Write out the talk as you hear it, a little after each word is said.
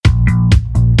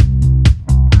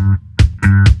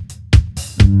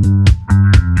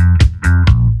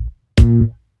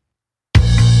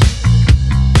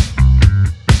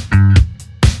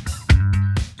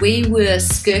were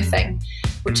surfing,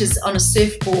 which is on a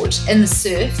surfboard in the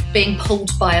surf, being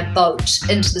pulled by a boat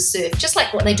into the surf, just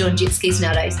like what they do on jet skis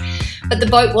nowadays. But the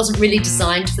boat wasn't really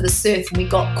designed for the surf, and we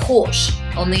got caught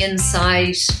on the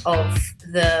inside of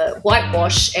the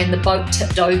whitewash, and the boat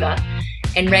tipped over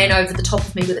and ran over the top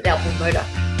of me with an outboard motor.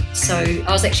 So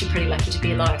I was actually pretty lucky to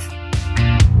be alive.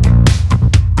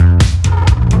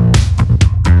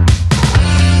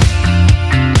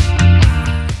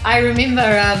 I remember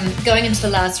going into the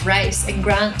last race, and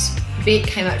Grant Beck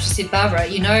came up. She said, "Barbara,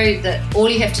 you know that all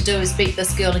you have to do is beat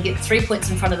this girl and get 3 points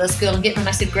in front of this girl and get them." And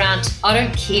I said, "Grant, I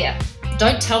don't care.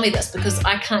 Don't tell me this because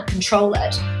I can't control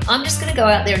it. I'm just going to go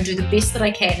out there and do the best that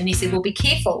I can." And he said, "Well, be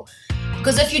careful,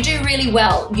 because if you do really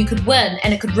well, you could win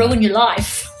and it could ruin your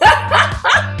life."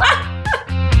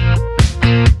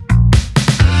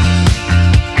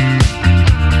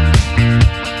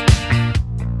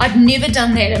 I'd never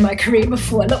done that in my career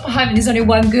before. I looked behind me, there's only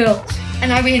one girl.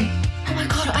 And I went, oh my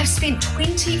God, I've spent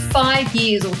 25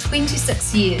 years or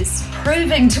 26 years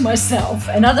proving to myself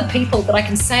and other people that I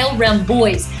can sail around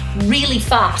buoys really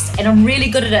fast and I'm really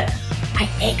good at it. I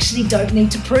actually don't need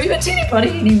to prove it to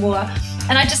anybody anymore.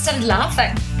 And I just started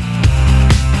laughing.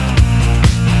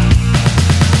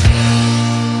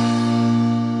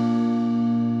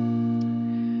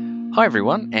 Hi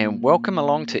everyone, and welcome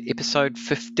along to episode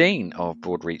 15 of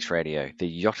Broadreach Radio, the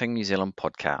Yachting New Zealand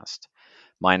podcast.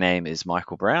 My name is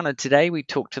Michael Brown, and today we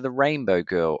talk to the Rainbow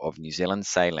Girl of New Zealand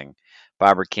sailing.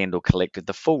 Barbara Kendall collected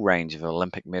the full range of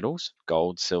Olympic medals,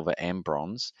 gold, silver and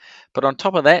bronze. But on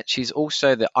top of that, she's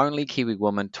also the only Kiwi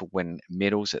woman to win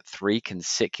medals at 3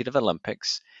 consecutive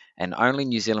Olympics and only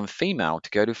New Zealand female to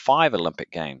go to 5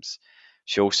 Olympic Games.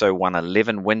 She also won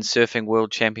 11 Windsurfing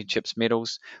World Championships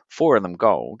medals, 4 of them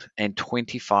gold, and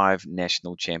 25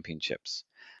 national championships.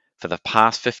 For the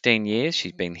past 15 years,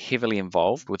 she's been heavily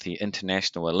involved with the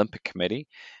International Olympic Committee,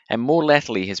 and more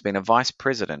latterly has been a vice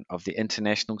president of the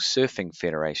International Surfing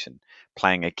Federation,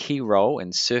 playing a key role in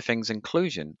surfing's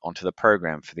inclusion onto the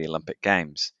program for the Olympic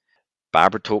Games.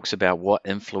 Barbara talks about what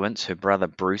influence her brother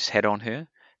Bruce had on her,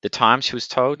 the time she was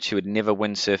told she would never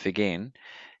windsurf again,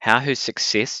 how her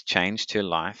success changed her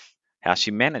life, how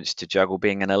she managed to juggle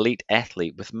being an elite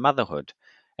athlete with motherhood,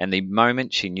 and the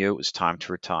moment she knew it was time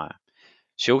to retire.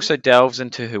 She also delves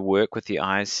into her work with the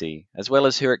IOC, as well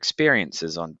as her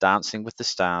experiences on Dancing with the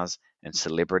Stars and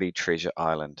Celebrity Treasure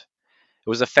Island. It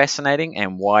was a fascinating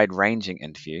and wide-ranging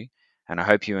interview, and I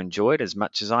hope you enjoyed as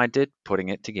much as I did putting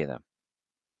it together.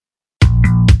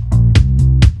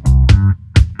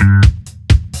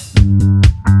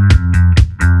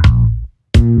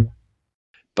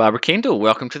 Barbara Kendall,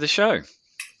 welcome to the show.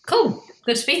 Cool.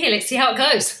 Good to be here. Let's see how it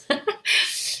goes.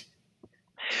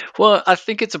 Well, I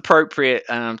think it's appropriate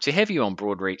to have you on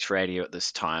Broadreach Radio at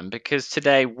this time because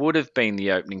today would have been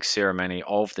the opening ceremony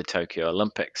of the Tokyo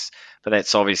Olympics, but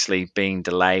that's obviously been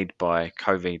delayed by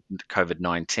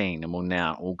COVID-19 and will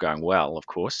now, all going well, of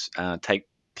course, take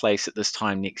place at this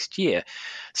time next year.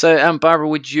 So, Barbara,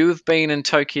 would you have been in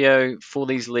Tokyo for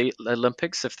these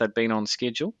Olympics if they'd been on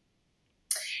schedule?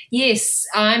 Yes,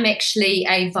 I'm actually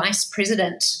a vice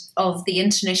president of the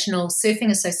International Surfing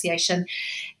Association,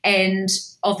 and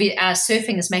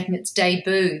surfing is making its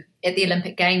debut at the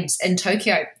Olympic Games in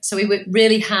Tokyo. So we worked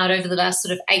really hard over the last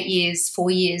sort of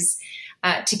 4 years,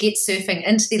 to get surfing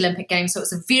into the Olympic Games. So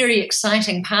it's a very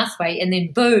exciting pathway. And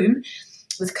then boom,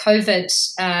 with COVID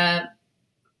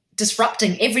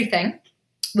disrupting everything,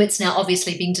 it's now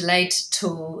obviously being delayed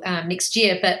till next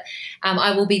year, but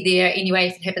I will be there anyway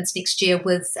if it happens next year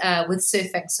with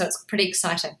surfing. So it's pretty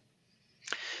exciting.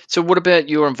 So what about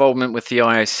your involvement with the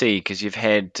IOC? Because you've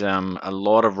had a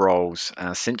lot of roles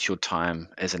since your time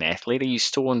as an athlete. Are you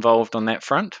still involved on that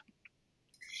front?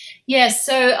 Yeah,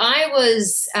 so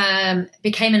I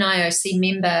became an IOC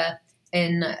member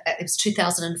it was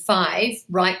 2005,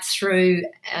 right through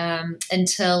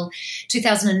until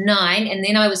 2009, and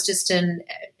then I was just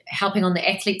helping on the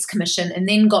Athletes Commission, and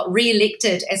then got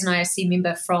re-elected as an IOC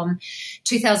member from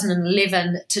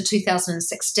 2011 to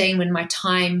 2016 when my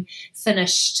time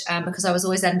finished, because I was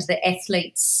always under the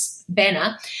Athletes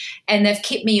banner, and they've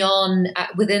kept me on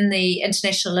within the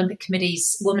International Olympic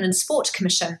Committee's Women in Sport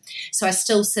Commission. So I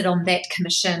still sit on that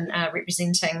commission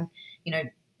representing,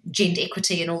 gender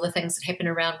equity and all the things that happen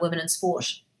around women in sport.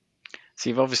 So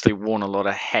you've obviously worn a lot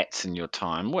of hats in your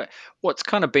time. What's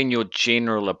kind of been your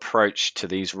general approach to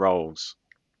these roles?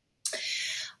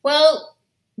 Well,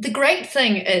 the great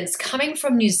thing is, coming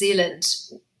from New Zealand,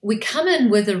 we come in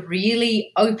with a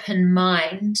really open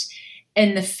mind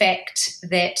in the fact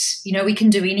that, we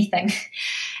can do anything.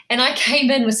 And I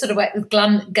came in with sort of like with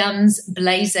guns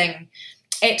blazing,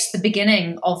 at the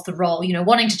beginning of the role,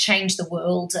 wanting to change the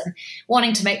world and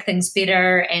wanting to make things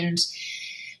better, and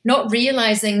not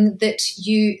realizing that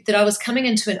I was coming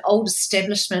into an old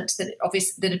establishment that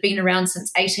had been around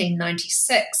since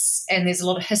 1896, and there's a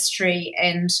lot of history,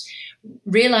 and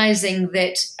realizing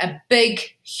that a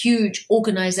big, huge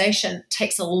organization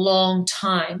takes a long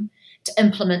time to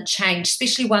implement change,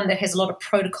 especially one that has a lot of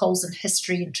protocols and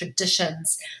history and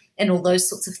traditions and all those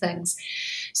sorts of things.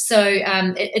 So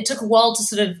it took a while to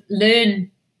sort of learn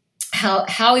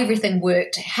how everything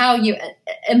worked, how you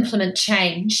implement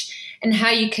change, and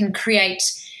how you can create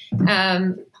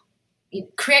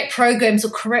programs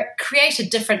or create a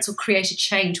difference or create a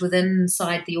change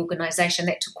inside the organization.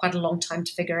 That took quite a long time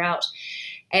to figure out.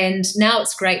 And now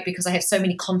it's great because I have so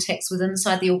many contacts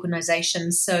inside the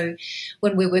organization. So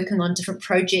when we're working on different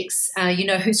projects, you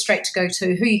know who straight to go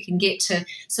to, who you can get to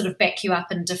sort of back you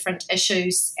up in different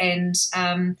issues. And,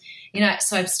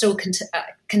 so I've still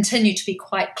continue to be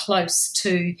quite close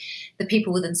to the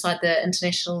people inside the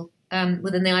international,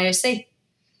 within the IOC.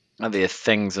 Are there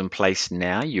things in place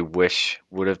now you wish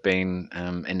would have been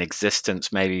in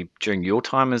existence maybe during your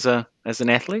time as an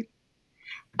athlete?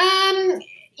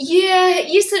 Yeah,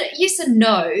 yes and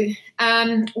no.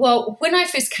 Well, when I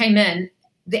first came in,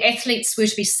 the athletes were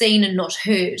to be seen and not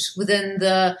heard within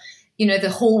the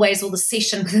hallways or the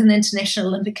session within the International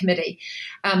Olympic Committee.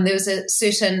 There was a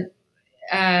certain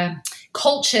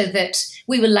culture that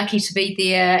we were lucky to be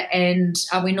there, and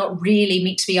we're not really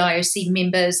meant to be IOC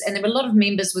members. And there were a lot of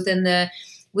members within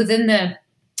the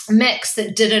mix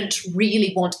that didn't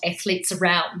really want athletes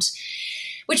around,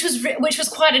 which was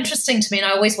quite interesting to me, and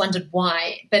I always wondered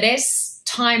why. But as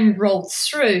time rolled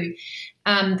through,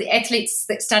 the athletes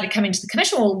that started coming to the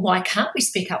commission, well, why can't we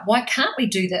speak up? Why can't we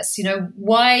do this?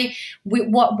 Why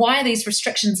are these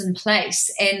restrictions in place?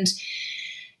 And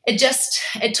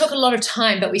it took a lot of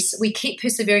time, but we keep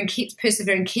persevering,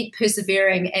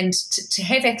 and to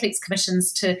have athletes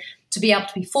commissions to be able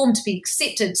to be formed, to be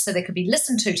accepted, so they could be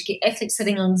listened to get athletes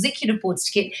sitting on executive boards,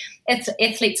 to get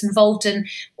athletes involved in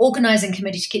organising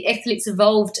committees, to get athletes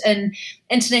involved in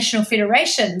international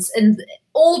federations and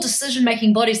all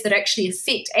decision-making bodies that actually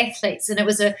affect athletes. And it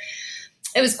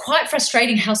was quite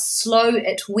frustrating how slow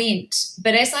it went.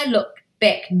 But as I look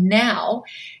back now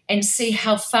and see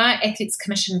how far Athletes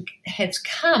Commission have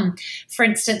come. For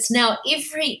instance, now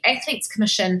every Athletes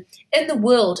Commission in the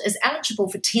world is eligible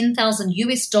for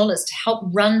 $10,000 to help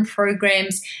run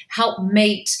programs, help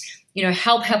meet,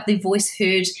 help have their voice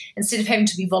heard, instead of having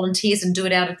to be volunteers and do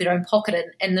it out of their own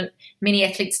pocket. And many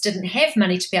athletes didn't have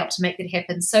money to be able to make that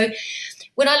happen. So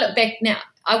when I look back now,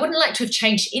 I wouldn't like to have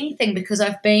changed anything, because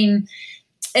I've been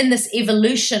in this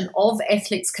evolution of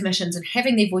athletes commissions and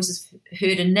having their voices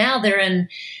heard, and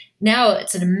now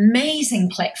it's an amazing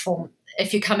platform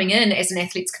if you're coming in as an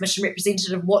athletes commission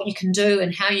representative, what you can do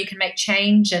and how you can make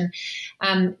change. And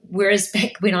whereas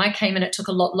back when I came in, it took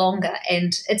a lot longer,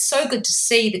 and it's so good to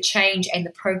see the change and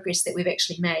the progress that we've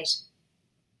actually made.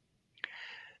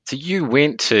 So you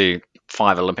went to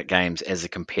 5 Olympic Games as a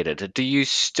competitor. Do you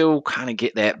still kind of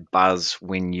get that buzz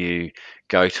when you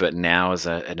go to it now as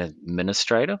an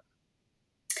administrator?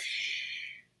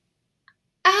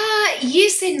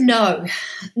 Yes and no.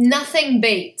 Nothing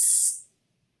beats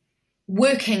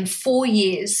working 4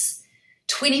 years,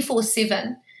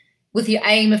 24/7, with your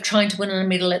aim of trying to win a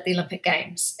medal at the Olympic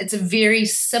Games. It's a very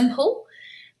simple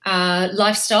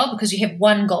lifestyle, because you have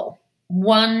one goal,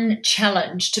 one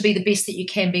challenge, to be the best that you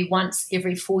can be once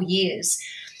every 4 years.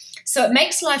 So it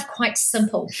makes life quite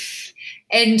simple.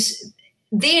 And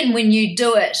then when you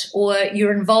do it, or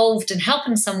you're involved in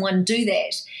helping someone do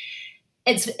that,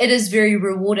 it is very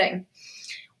rewarding.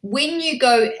 When you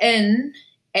go in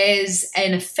as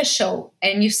an official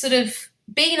and you've sort of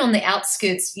been on the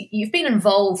outskirts, you've been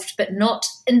involved but not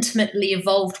intimately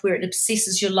involved where it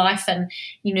obsesses your life, and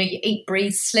you eat,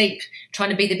 breathe, sleep,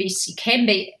 trying to be the best you can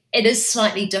be, it is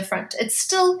slightly different. It's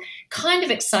still kind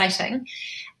of exciting,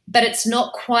 but it's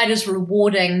not quite as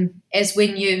rewarding as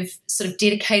when you've sort of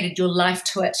dedicated your life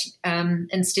to it,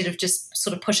 instead of just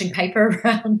sort of pushing paper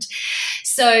around.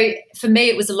 So for me,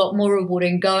 it was a lot more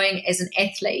rewarding going as an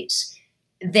athlete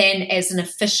than as an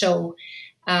official,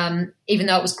 even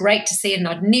though it was great to see it, and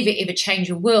I'd never, ever change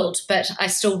a world, but I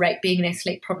still rate being an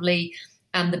athlete probably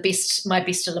my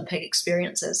best Olympic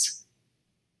experiences.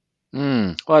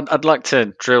 Well, I'd like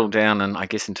to drill down and I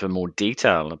guess into more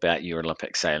detail about your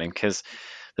Olympic sailing, because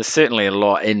there's certainly a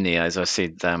lot in there. As I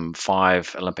said,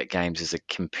 5 Olympic Games as a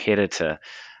competitor,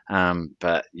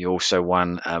 but you also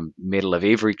won a medal of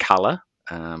every colour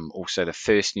also the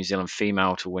first New Zealand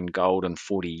female to win gold in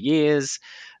 40 years,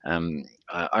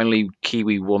 only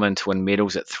Kiwi woman to win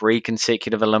medals at 3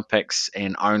 consecutive Olympics,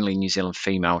 and only New Zealand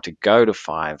female to go to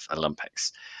 5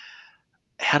 Olympics.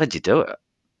 How did you do it?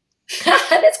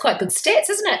 That's quite good stats,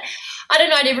 isn't it? I don't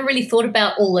know. I never really thought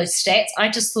about all those stats. I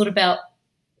just thought about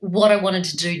what I wanted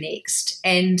to do next.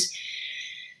 And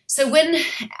so when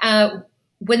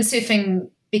windsurfing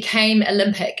became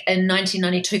Olympic in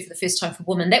 1992 for the first time for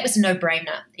women, that was a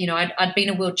no-brainer. You know, I'd been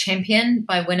a world champion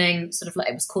by winning sort of like,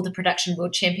 it was called the Production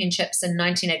World Championships in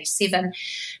 1987.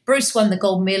 Bruce won the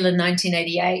gold medal in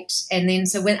 1988. And then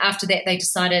so when after that they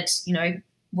decided, you know,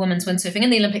 women's windsurfing in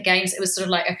the Olympic Games, it was sort of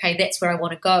like, okay, that's where I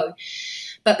want to go.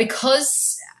 But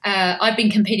because I'd been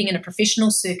competing in a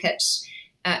professional circuit,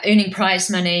 earning prize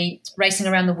money, racing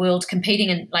around the world, competing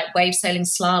in like wave sailing,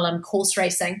 slalom, course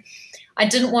racing, I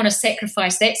didn't want to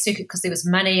sacrifice that circuit because there was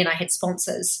money and I had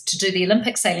sponsors to do the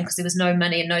Olympic sailing because there was no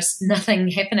money and nothing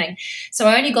happening. So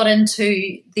I only got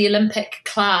into the Olympic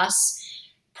class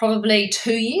probably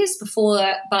 2 years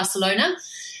before Barcelona.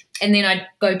 And then I'd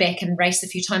go back and race a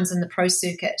few times in the pro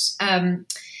circuit.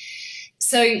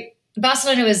 So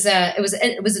Barcelona was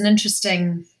an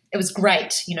interesting. It was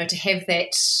great, you know, to have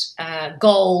that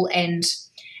goal. And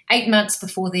 8 months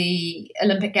before the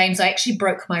Olympic Games, I actually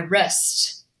broke my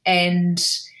wrist and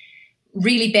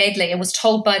really badly, and was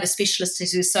told by the specialist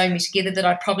who was sewing me together that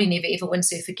I'd probably never ever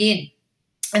windsurf again.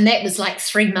 And that was like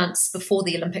 3 months before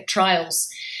the Olympic trials.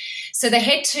 So they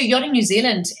had to, Yachting New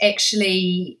Zealand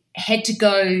actually had to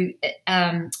go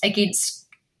against,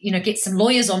 you know, get some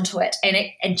lawyers onto it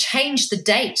and change the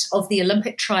date of the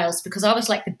Olympic trials because I was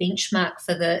like the benchmark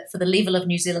for the level of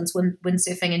New Zealand's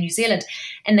windsurfing in New Zealand,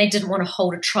 and they didn't want to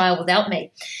hold a trial without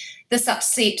me. This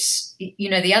upset, you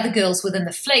know, the other girls within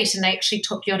the fleet, and they actually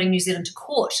took Yachting New Zealand to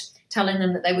court, telling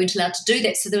them that they weren't allowed to do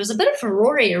that. So there was a bit of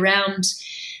furore around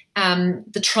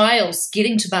the trials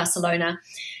getting to Barcelona.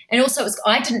 And also,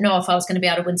 I didn't know if I was going to be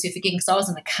able to windsurf again because I was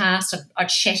in a cast.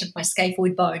 I'd shattered my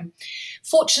scaphoid bone.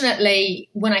 Fortunately,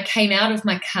 when I came out of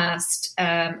my cast,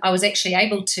 I was actually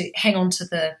able to hang on to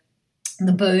the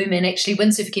boom and actually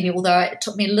windsurf again, although it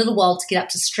took me a little while to get up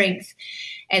to strength.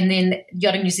 And then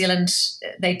Yachting New Zealand,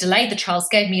 they delayed the trials,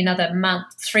 gave me another month,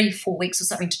 3-4 weeks or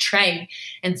something to train.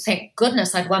 And thank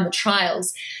goodness I'd won the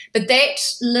trials. But that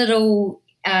little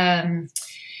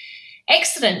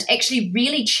accident actually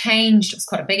really changed, it was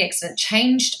quite a big accident,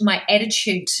 changed my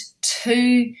attitude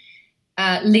to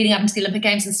leading up into the Olympic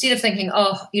Games. Instead of thinking,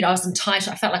 oh, you know, I was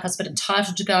entitled, I felt like I was a bit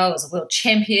entitled to go. I was a world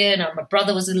champion. My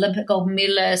brother was an Olympic gold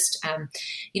medalist.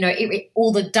 You know,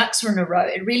 all the ducks were in a row.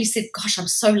 It really said, gosh, I'm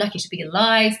so lucky to be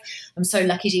alive. I'm so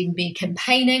lucky to even be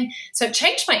campaigning. So it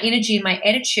changed my energy and my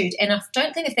attitude. And I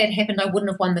don't think if that happened, I wouldn't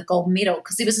have won the gold medal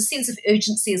because there was a sense of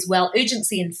urgency as well,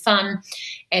 urgency and fun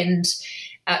and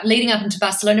leading up into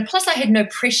Barcelona. Plus, I had no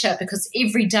pressure because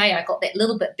every day I got that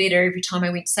little bit better every time I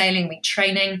went sailing, went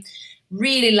training.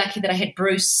 Really lucky that I had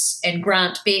Bruce and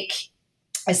Grant Beck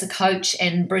as the coach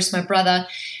and Bruce, my brother,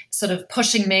 sort of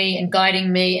pushing me and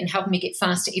guiding me and helping me get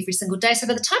faster every single day. So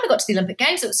by the time I got to the Olympic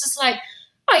Games, it was just like,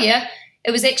 oh yeah,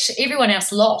 it was actually everyone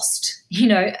else lost. You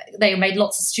know, they made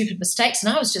lots of stupid mistakes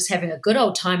and I was just having a good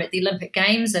old time at the Olympic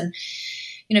Games. And,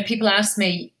 you know, people asked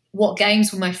me what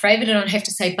games were my favourite, and I'd have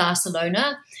to say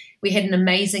Barcelona. We had an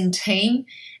amazing team.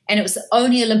 And it was the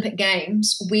only Olympic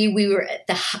Games where we were at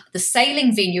the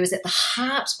sailing venue is at the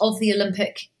heart of the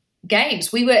Olympic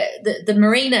Games. We were the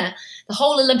marina, the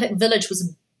whole Olympic village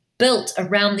was built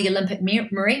around the Olympic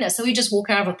marina. So we just walk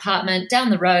out of apartment, down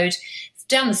the road,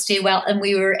 down the stairwell, and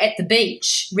we were at the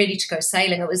beach ready to go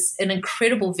sailing. It was an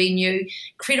incredible venue,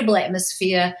 incredible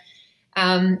atmosphere.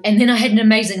 And then I had an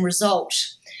amazing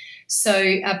result.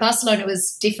 So Barcelona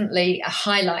was definitely a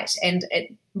highlight, and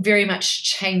it very much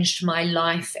changed my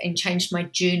life and changed my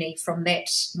journey from that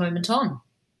moment on.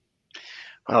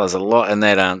 Well, there's a lot in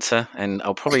that answer, and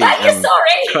I'll probably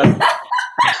sorry.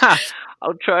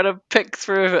 I'll try to pick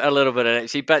through a little bit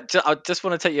actually, but I just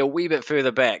want to take you a wee bit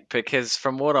further back because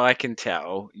from what I can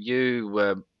tell, you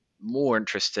were more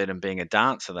interested in being a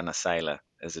dancer than a sailor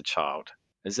as a child.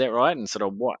 Is that right? And sort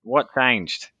of what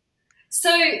changed?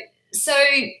 So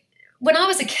when I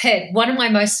was a kid, one of my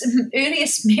most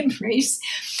earliest memories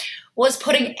was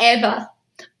putting ABBA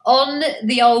on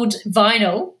the old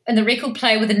vinyl and the record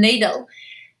player with a needle,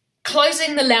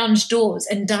 closing the lounge doors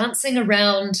and dancing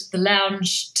around the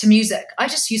lounge to music. I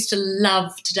just used to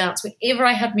love to dance. Whenever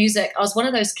I had music, I was one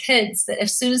of those kids that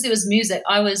as soon as there was music,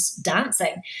 I was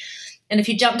dancing. And if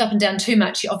you jumped up and down too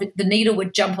much, the needle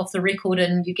would jump off the record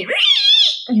and you get...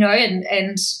 you know, and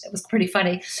it was pretty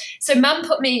funny. So Mum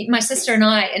put my sister and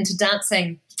I into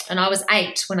dancing And I was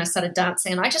 8 when I started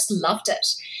dancing, and I just loved it.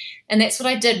 And that's what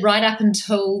I did right up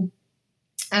until,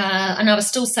 and I was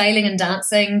still sailing and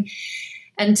dancing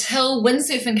until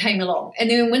windsurfing came along. And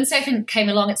then when windsurfing came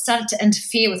along, it started to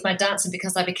interfere with my dancing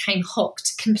because I became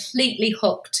hooked, completely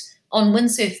hooked on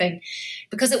windsurfing,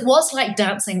 because it was like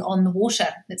dancing on the water.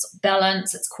 It's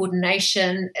balance, it's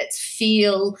coordination, it's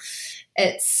feel,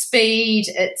 it's speed,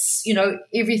 it's,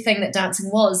 everything that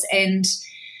dancing was. And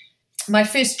my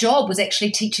first job was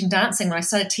actually teaching dancing. When I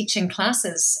started teaching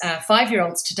classes,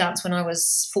 5-year-olds to dance when I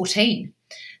was 14.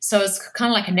 So I was kind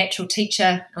of like a natural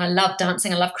teacher. I loved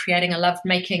dancing. I loved creating. I loved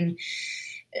making.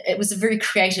 It was a very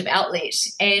creative outlet.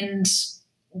 And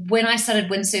when I started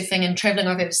windsurfing and traveling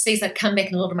overseas, I'd come back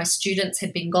and a lot of my students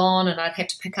had been gone, and I'd have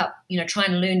to pick up, try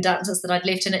and learn dances that I'd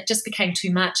left, and it just became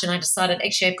too much. And I decided,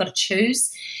 actually, I've got to choose.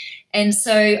 And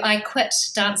so I quit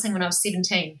dancing when I was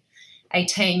 17,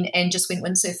 18, and just went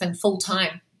windsurfing full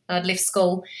time. I'd left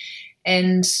school,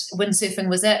 and windsurfing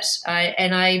was it.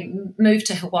 I moved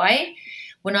to Hawaii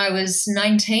when I was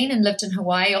 19 and lived in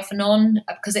Hawaii off and on,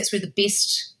 because that's where the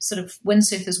best sort of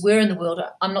windsurfers were in the world.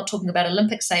 I'm not talking about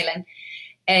Olympic sailing.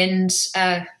 And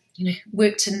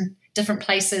worked in different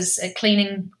places,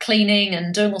 cleaning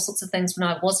and doing all sorts of things when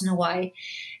I was in Hawaii,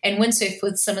 and windsurfed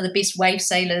with some of the best wave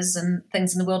sailors and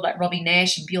things in the world, like Robbie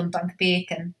Nash and Bjorn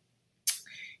Dunkerbeek. And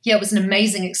yeah, it was an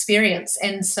amazing experience.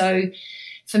 And so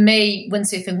for me,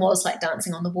 windsurfing was like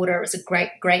dancing on the water. It was a great,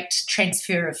 great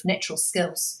transfer of natural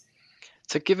skills.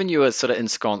 So given you were sort of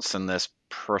ensconced in this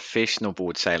professional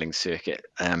board sailing circuit,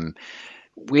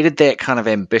 where did that kind of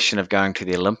ambition of going to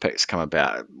the Olympics come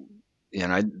about?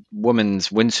 Women's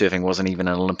windsurfing wasn't even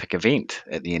an Olympic event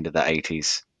at the end of the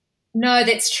 80s. No,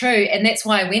 that's true. And that's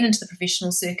why I went into the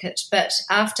professional circuit. But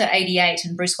after 88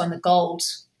 and Bruce won the gold,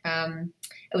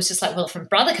 it was just like, well, if my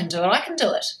brother can do it, I can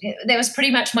do it. That was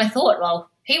pretty much my thought. Well,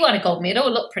 he won a gold medal.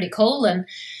 It looked pretty cool. And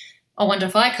I wonder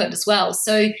if I could as well.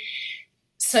 So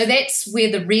that's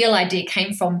where the real idea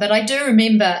came from. But I do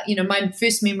remember, my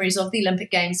first memories of the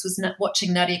Olympic Games was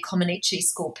watching Nadia Comaneci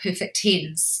score perfect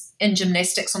tens in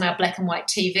gymnastics on our black and white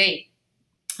TV.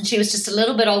 And she was just a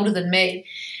little bit older than me.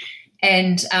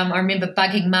 And I remember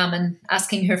bugging Mum and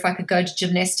asking her if I could go to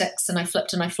gymnastics, and I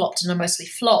flipped and I flopped and I mostly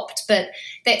flopped. But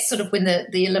that's sort of when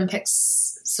the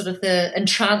Olympics, sort of the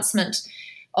entrancement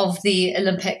of the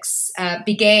Olympics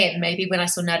began, maybe when I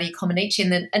saw Nadia Comaneci.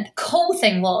 And the cool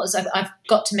thing was I've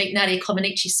got to meet Nadia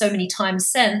Comaneci so many times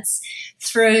since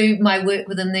through my work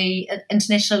within the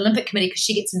International Olympic Committee, because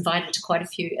she gets invited to quite a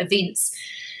few events.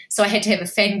 So I had to have a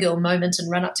fangirl moment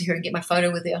and run up to her and get my photo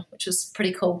with her, which was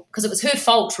pretty cool, because it was her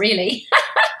fault, really.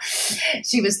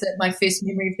 She was my first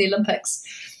memory of the Olympics.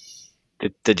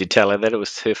 Did you tell her that it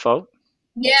was her fault?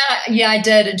 Yeah, I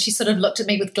did. And she sort of looked at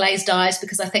me with glazed eyes,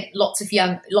 because I think lots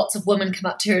of women come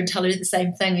up to her and tell her the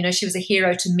same thing. She was a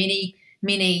hero to many,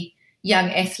 many young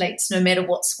athletes, no matter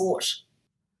what sport.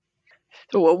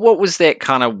 So what was that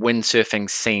kind of windsurfing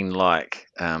scene like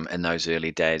in those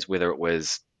early days, whether it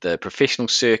was the professional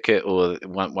circuit or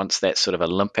once that sort of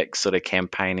Olympic sort of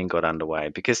campaigning got underway?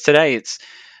 Because today it's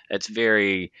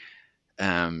very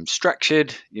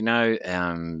structured,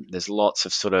 there's lots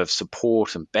of sort of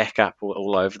support and backup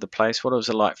all over the place. What was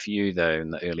it like for you though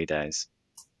in the early days?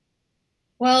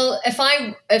 Well, if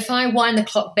I wind the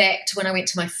clock back to when I went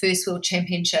to my first World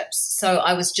Championships, so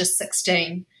I was just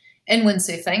 16 in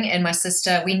windsurfing, and my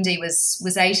sister Wendy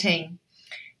was 18,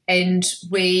 and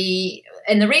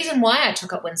the reason why I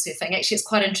took up windsurfing, actually it's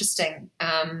quite interesting,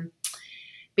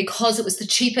 because it was the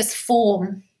cheapest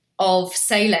form of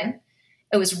sailing.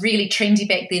 It was really trendy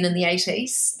back then in the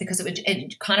 80s, because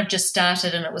it kind of just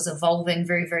started and it was evolving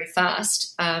very, very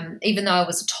fast. Even though I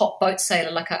was a top boat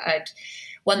sailor, like I'd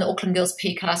won the Auckland Girls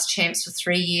P-Class Champs for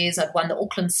 3 years. I'd won the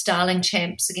Auckland Starling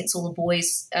Champs against all the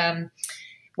boys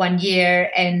 1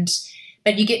 year.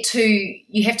 But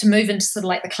you have to move into sort of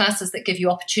like the classes that give you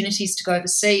opportunities to go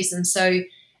overseas. And so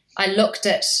I looked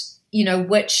at,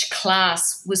 which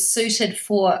class was suited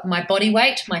for my body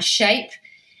weight, my shape,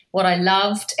 what I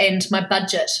loved, and my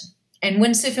budget. And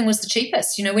windsurfing was the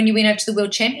cheapest. When you went over to the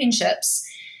World Championships,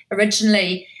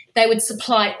 originally they would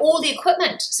supply all the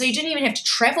equipment. So you didn't even have to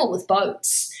travel with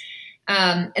boats.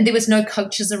 And there was no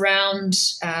coaches around.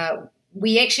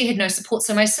 We actually had no support.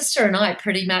 So my sister and I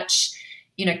pretty much,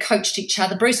 coached each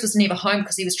other. Bruce was never home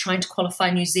because he was trying to qualify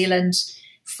New Zealand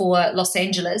for Los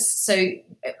Angeles. So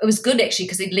it was good actually,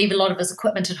 because he'd leave a lot of his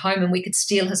equipment at home and we could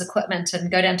steal his equipment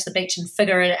and go down to the beach and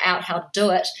figure out how to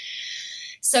do it.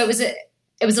 So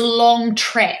it was a long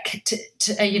track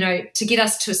to get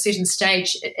us to a certain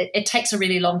stage. It takes a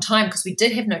really long time, because we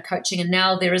did have no coaching, and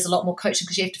now there is a lot more coaching,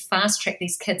 because you have to fast track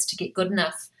these kids to get good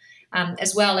enough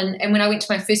as well. And when I went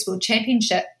to my first World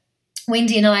Championship,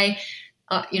 Wendy and I,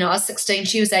 I was 16,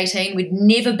 she was 18. We'd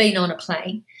never been on a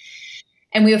plane.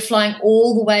 And we were flying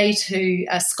all the way to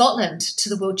Scotland to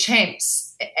the World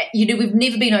Champs. We've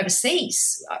never been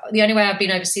overseas. The only way I've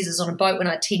been overseas was on a boat when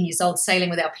I was 10 years old, sailing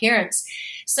with our parents.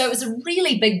 So it was a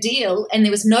really big deal, and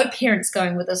there was no parents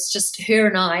going with us, just her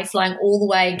and I flying all the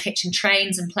way and catching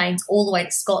trains and planes all the way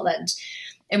to Scotland.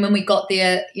 And when we got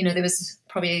there, there was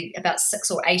probably about 6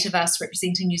 or 8 of us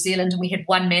representing New Zealand, and we had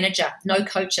one manager, no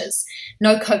coaches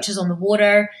on the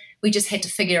water. We just had to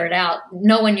figure it out.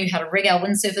 No one knew how to rig our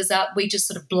windsurfers up. We just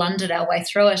sort of blundered our way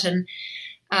through it. And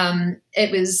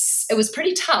it was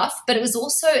pretty tough, but it was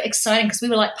also exciting because we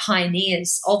were like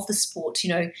pioneers of the sport,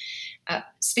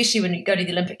 especially when you go to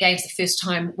the Olympic Games the first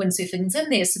time windsurfing's in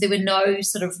there. So there were no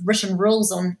sort of written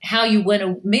rules on how you win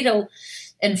a medal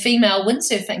in female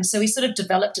windsurfing. So we sort of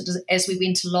developed it as we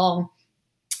went along.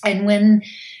 And when,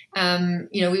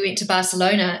 we went to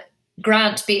Barcelona,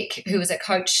 Grant Beck, who was a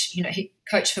coach, he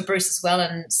coached for Bruce as well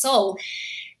and Sol,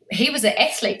 he was an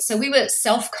athlete. So we were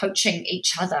self-coaching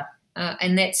each other.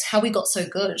 And that's how we got so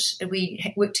good.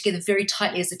 We worked together very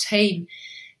tightly as a team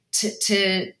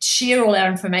to share all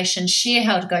our information, share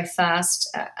how to go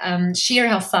fast, share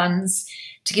our funds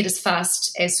to get as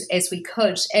fast as we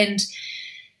could. And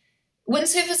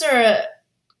windsurfers are a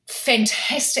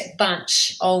fantastic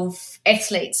bunch of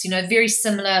athletes, very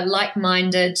similar,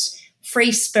 like-minded,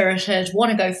 free-spirited,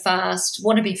 want to go fast,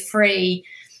 want to be free.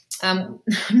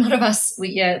 None of us,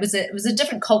 it was a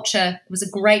different culture. It was a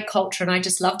great culture, and I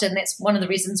just loved it. And that's one of the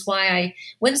reasons why I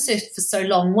windsurfed for so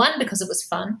long. 1, because it was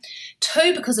fun.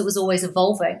 2, because it was always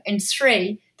evolving. And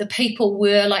 3, the people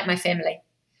were like my family.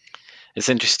 It's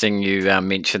interesting you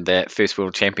mentioned that first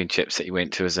World Championships that you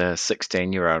went to as a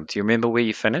 16-year-old. Do you remember where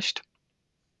you finished?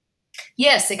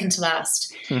 Yeah, second to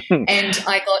last. And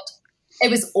it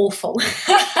was awful.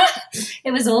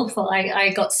 It was awful.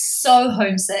 I got so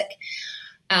homesick.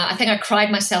 I think I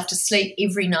cried myself to sleep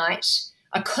every night.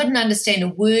 I couldn't understand a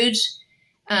word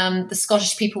the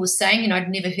Scottish people were saying. I'd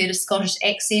never heard a Scottish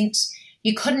accent.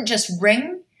 You couldn't just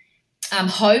ring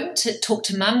home to talk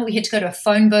to mum. We had to go to a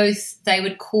phone booth. They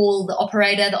would call the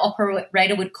operator. The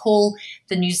operator would call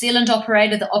the New Zealand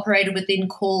operator. The operator would then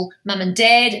call mum and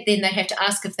dad. Then they'd have to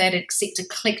ask if they'd accept a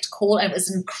collect call. It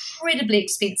was incredibly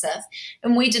expensive,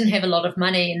 and we didn't have a lot of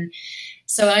money. And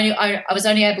so I was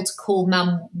only able to call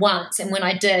mum once, and when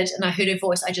I did and I heard her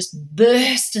voice, I just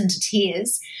burst into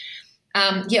tears.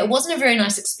 It wasn't a very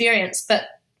nice experience, but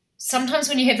sometimes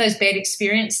when you have those bad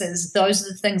experiences, those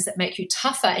are the things that make you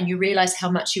tougher, and you realize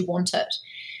how much you want it.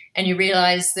 And you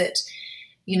realize that,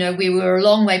 we were a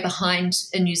long way behind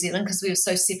in New Zealand because we were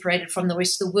so separated from the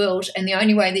rest of the world. And the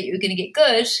only way that you were going to get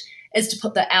good is to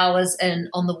put the hours in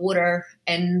on the water.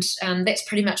 And that's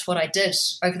pretty much what I did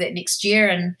over that next year.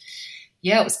 And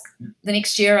it was the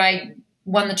next year I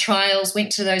won the trials,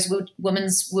 went to those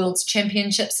Women's World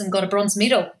Championships and got a bronze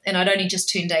medal. And I'd only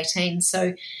just turned 18.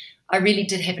 So I really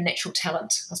did have a natural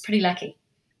talent. I was pretty lucky.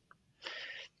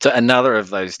 So another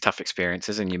of those tough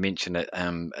experiences, and you mentioned it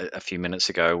a few minutes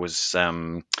ago, was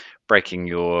breaking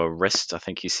your wrist, I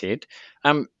think you said.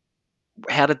 How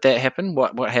did that happen?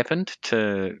 What happened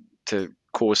to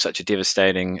cause such a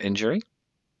devastating injury?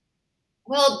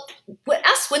 Well,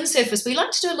 us windsurfers, we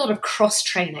like to do a lot of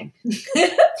cross-training.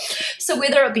 So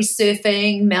whether it be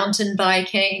surfing, mountain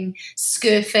biking,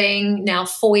 scurfing, now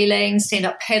foiling,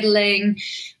 stand-up paddling,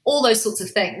 all those sorts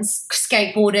of things,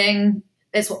 skateboarding,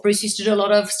 that's what Bruce used to do a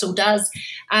lot of, still does.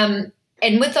 And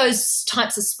with those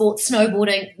types of sports,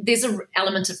 snowboarding, there's an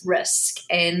element of risk.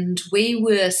 And we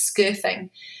were scurfing,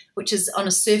 which is on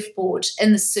a surfboard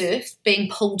in the surf, being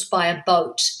pulled by a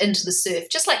boat into the surf,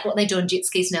 just like what they do on jet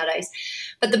skis nowadays.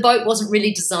 But the boat wasn't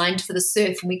really designed for the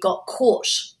surf, and we got caught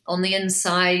on the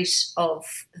inside of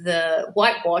the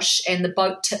whitewash, and the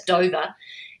boat tipped over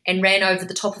and ran over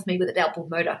the top of me with its outboard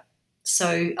motor. So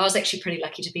I was actually pretty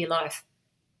lucky to be alive.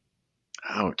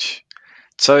 Ouch.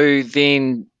 So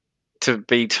then to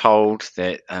be told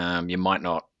that you might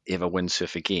not ever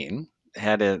windsurf again,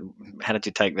 how did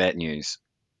you take that news?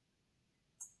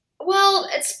 Well,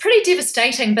 it's pretty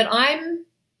devastating, but I'm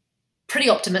pretty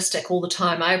optimistic all the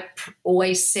time. I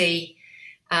always see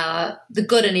the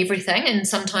good in everything, and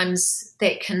sometimes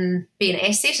that can be an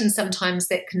asset and sometimes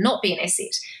that cannot be an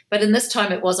asset. But in this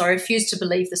time it was, I refused to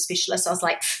believe the specialist. I was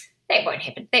like, that won't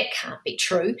happen. That can't be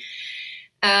true.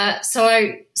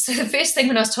 So the first thing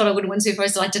when I was told I wouldn't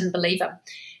windsurf, I didn't believe him.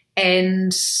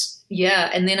 And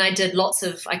then I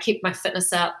kept my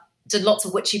fitness up, did lots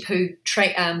of witchy poo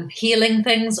healing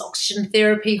things, oxygen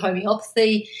therapy,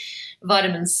 homeopathy,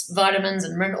 vitamins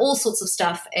and all sorts of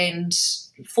stuff. And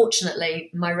fortunately,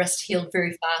 my wrist healed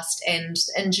very fast, and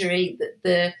the injury,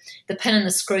 the pin and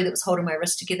the screw that was holding my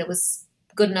wrist together was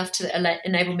good enough to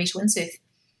enable me to windsurf.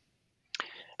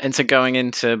 And so going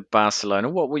into Barcelona,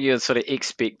 what were your sort of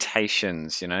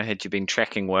expectations? You know, had you been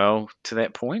tracking well to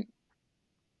that point?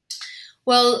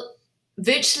 Well,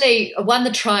 virtually I won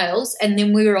the trials, and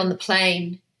then we were on the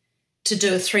plane to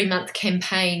do a 3-month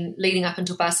campaign leading up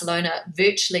until Barcelona,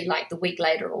 virtually like the week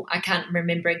later, or I can't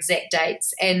remember exact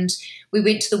dates. And we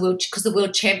went to the world, because the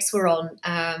world champs were on,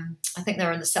 I think they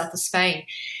were in the south of Spain.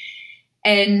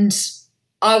 And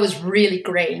I was really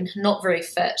green, not very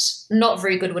fit, not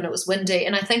very good when it was windy.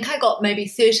 And I think I got maybe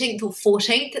 13th or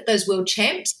 14th at those world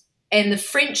champs. And the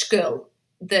French girl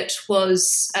that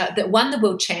won the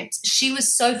world champs, she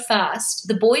was so fast.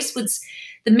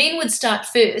 The men would start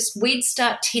first. We'd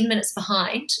start 10 minutes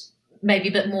behind, maybe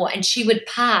a bit more, and she would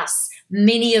pass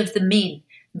many of the men.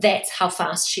 That's how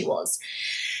fast she was.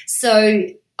 So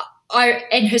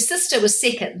and her sister was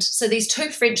second. So these two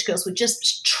French girls were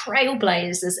just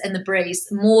trailblazers in the breeze.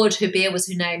 Maud Hubert was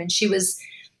her name, and she was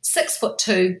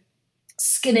 6'2",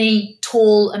 skinny,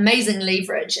 tall, amazing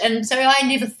leverage. And so I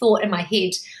never thought in my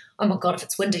head, oh my God, if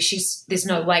it's windy, there's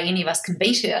no way any of us can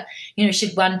beat her. You know,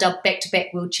 she'd won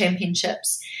back-to-back world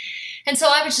championships. And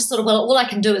so I was just sort of, well, all I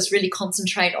can do is really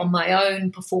concentrate on my own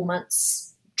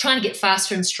performance, trying to get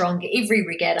faster and stronger every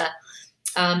regatta.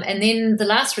 And then the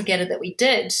last regatta that we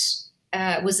did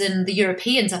was in the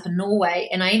Europeans up in Norway,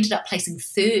 and I ended up placing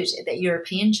third at that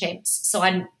European champs. So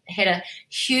I had a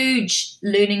huge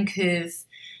learning curve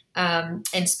and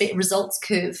results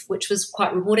curve, which was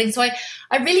quite rewarding. So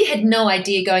I really had no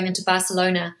idea going into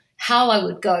Barcelona how I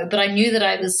would go, but I knew that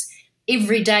I was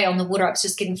every day on the water, I was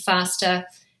just getting faster,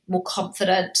 more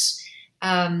confident.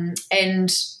 And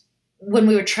when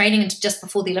we were training just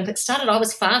before the Olympics started, I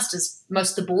was fast as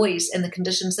most of the boys in the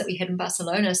conditions that we had in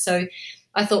Barcelona. So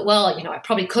I thought, well, you know, I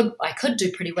could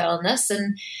do pretty well in this.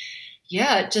 And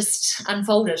yeah, it just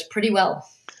unfolded pretty well.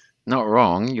 Not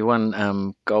wrong. You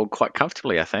won gold quite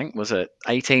comfortably, I think. Was it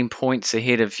 18 points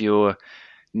ahead of your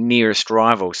nearest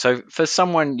rival? So for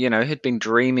someone, you know, who'd been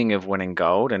dreaming of winning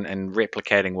gold and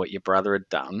replicating what your brother had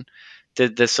done,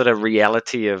 did the sort of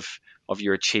reality of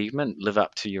your achievement live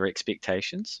up to your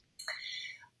expectations?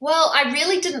 Well, I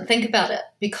really didn't think about it,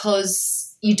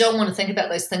 because you don't want to think about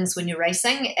those things when you're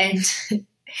racing. And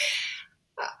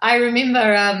I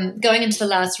remember going into the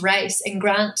last race, and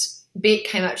Grant Beck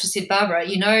came up. She said, Barbara,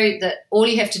 you know that all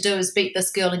you have to do is beat this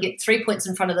girl and get 3 points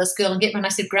in front of this girl and get one. I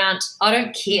said, Grant, I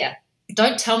don't care.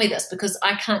 Don't tell me this, because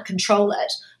I can't control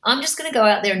it. I'm just going to go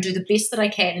out there and do the best that I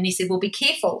can. And he said, well, be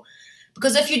careful,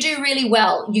 because if you do really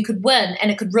well, you could win and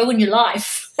it could ruin your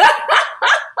life.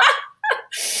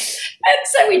 And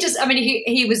so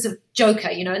he was a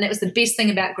joker, you know, and that was the best thing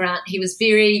about Grant. He was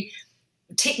very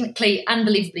technically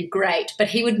unbelievably great, but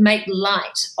he would make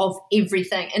light of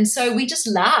everything. And so we just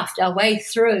laughed our way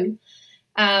through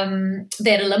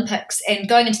that Olympics. And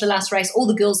going into the last race, all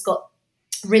the girls got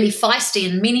really feisty,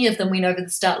 and many of them went over the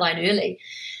start line early.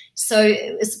 So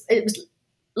it was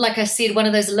like I said, one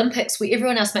of those Olympics where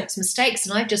everyone else makes mistakes,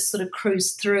 and I just sort of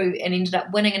cruised through and ended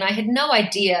up winning. And I had no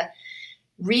idea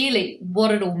really what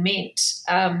it all meant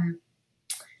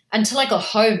until I got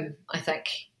home. I think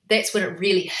that's when it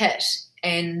really hit,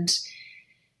 and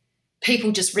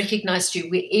people just recognized you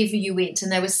wherever you went,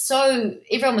 and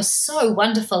everyone was so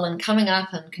wonderful and coming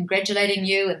up and congratulating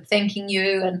you and thanking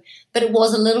you, but it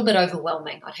was a little bit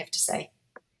overwhelming, I'd have to say.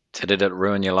 So did it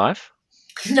ruin your life?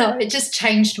 No, it just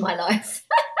changed my life.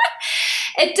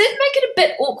 It did make it a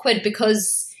bit awkward,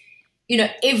 because you know,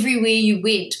 everywhere you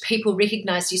went, people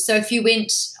recognized you. So if you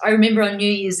went, I remember on New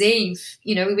Year's Eve,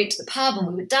 you know, we went to the pub and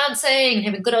we were dancing and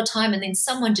having a good old time, and then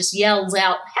someone just yells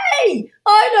out, hey,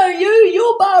 I know you,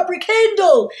 you're Barbara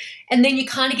Kendall. And then you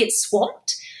kind of get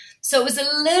swamped. So it was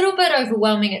a little bit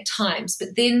overwhelming at times,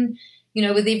 but then, you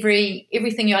know, with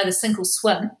everything you either sink or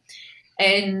swim.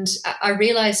 And I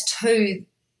realized too,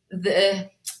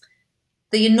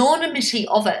 the enormity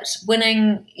of it,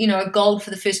 winning, you know, a gold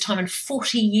for the first time in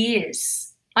 40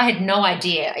 years. I had no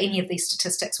idea any of these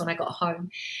statistics when I got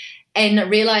home. And I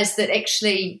realized that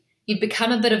actually you'd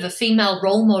become a bit of a female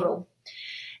role model.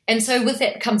 And so with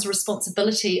that comes a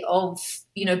responsibility of,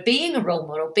 you know, being a role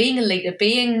model, being a leader,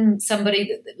 being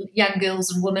somebody that young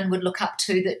girls and women would look up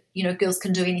to, that, you know, girls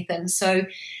can do anything. So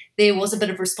there was a bit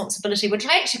of responsibility, which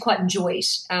I actually quite enjoyed,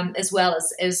 as well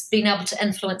as being able to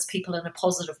influence people in a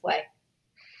positive way.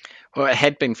 Well, it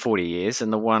had been 40 years,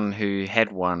 and the one who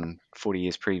had won 40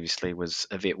 years previously was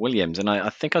Yvette Williams. And I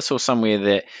think I saw somewhere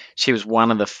that she was one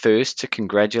of the first to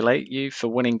congratulate you for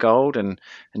winning gold and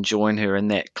join her in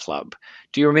that club.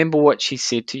 Do you remember what she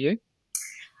said to you?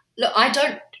 look, I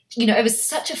don't, it was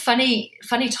such a funny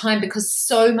time because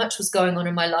so much was going on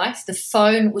in my life. The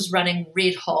phone was running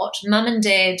red hot. Mum and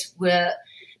Dad were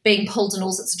being pulled in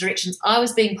all sorts of directions. I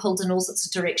was being pulled in all sorts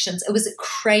of directions. It was a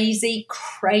crazy,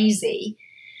 crazy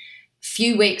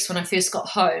few weeks when I first got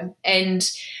home. And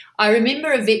I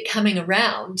remember Yvette coming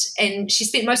around, and she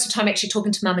spent most of the time actually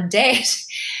talking to Mum and Dad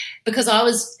because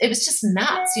it was just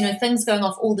nuts, things going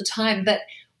off all the time. But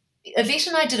Yvette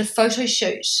and I did a photo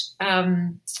shoot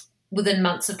within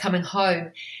months of coming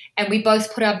home, and we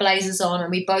both put our blazers on and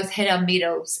we both had our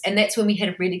medals, and that's when we had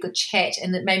a really good chat,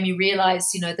 and it made me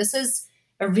realise, this is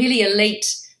a really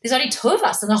elite, there's only 2 of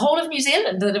us in the whole of New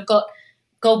Zealand that have got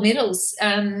gold medals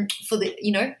for the,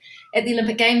 at the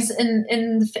Olympic Games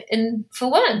in for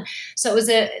women. So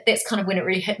that's kind of when it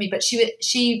really hit me. But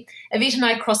Yvette and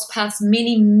I crossed paths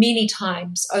many, many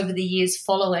times over the years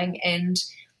following, and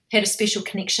had a special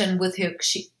connection with her.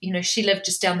 She lived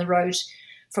just down the road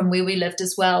from where we lived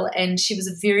as well. And she was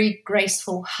a very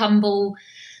graceful, humble,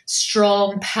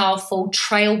 strong, powerful,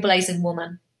 trailblazing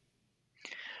woman.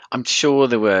 I'm sure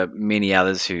there were many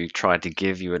others who tried to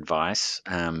give you advice.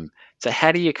 So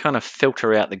how do you kind of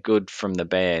filter out the good from the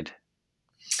bad?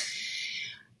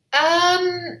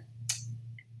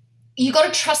 You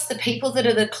got to trust the people that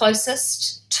are the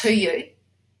closest to you,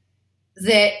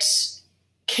 that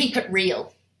keep it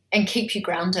real and keep you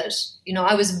grounded.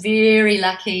 I was very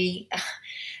lucky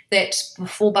that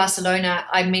before Barcelona,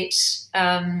 I met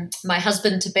my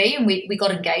husband-to-be, and we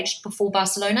got engaged before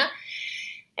Barcelona.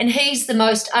 And he's the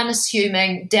most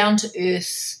unassuming,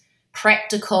 down-to-earth,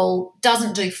 practical,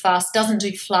 doesn't do fuss, doesn't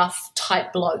do fluff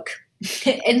type bloke.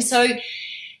 And so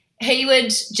he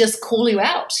would just call you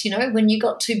out, when you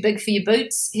got too big for your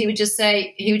boots. He would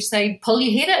say, pull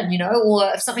your head in, or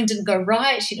if something didn't go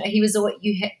right, he was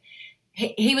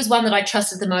he was one that I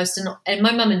trusted the most. And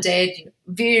my mum and dad,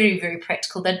 very, very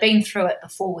practical. They'd been through it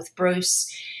before with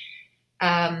Bruce.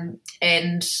 And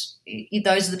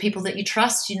those are the people that you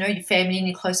trust, your family and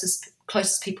your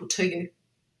closest people to you.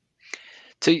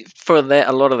 So for that,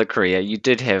 a lot of the career, you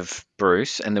did have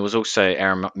Bruce, and there was also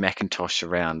Aaron McIntosh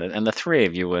around, and the 3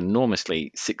 of you were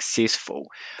enormously successful.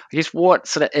 I guess what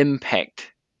sort of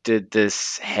impact did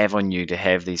this have on you to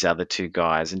have these other 2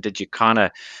 guys, and did you kind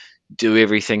of do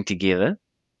everything together?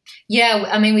 Yeah,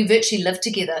 I mean, we virtually lived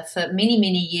together for many,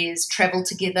 many years, travelled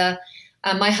together.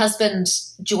 My husband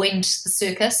joined the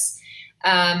circus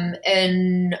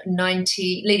in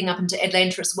leading up into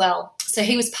Atlanta as well. So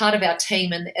he was part of our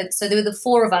team, and so there were the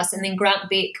 4 of us, and then Grant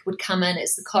Beck would come in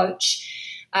as the coach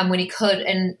when he could.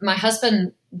 And my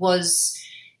husband was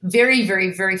very,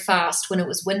 very, very fast when it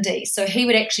was windy. So he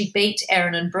would actually beat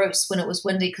Aaron and Bruce when it was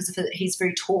windy because he's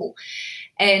very tall.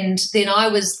 And then I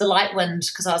was the light wind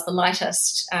because I was the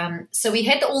lightest. So we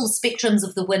had all the spectrums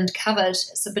of the wind covered,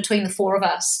 so between the 4 of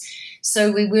us.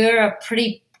 So we were a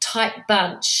pretty tight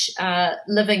bunch,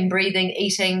 living, breathing,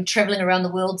 eating, traveling around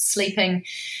the world, sleeping,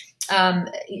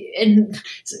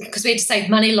 because we had to save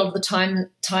money a lot of the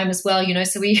time as well,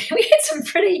 so we had some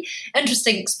pretty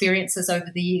interesting experiences over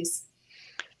the years.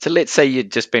 So let's say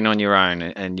you'd just been on your own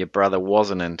and your brother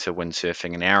wasn't into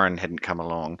windsurfing and Aaron hadn't come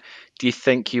along. Do you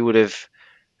think you would have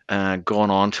gone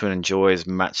on to enjoy as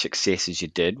much success as you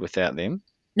did without them?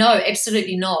 No,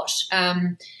 absolutely not.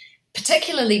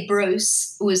 Particularly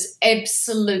Bruce was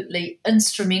absolutely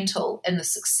instrumental in the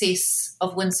success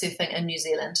of windsurfing in New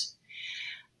Zealand.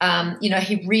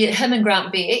 Him and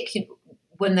Grant Beck,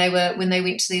 when they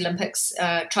went to the Olympics,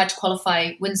 tried to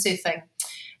qualify windsurfing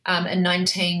in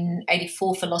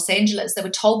 1984 for Los Angeles. They were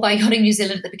told by Yachting New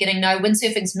Zealand at the beginning, no,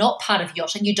 windsurfing's not part of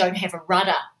yachting. You don't have a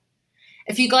rudder.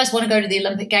 If you guys want to go to the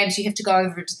Olympic Games, you have to go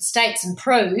over to the States and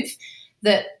prove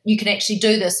that you can actually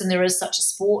do this and there is such a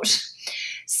sport.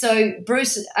 So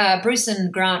Bruce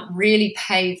and Grant really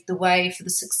paved the way for the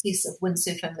success of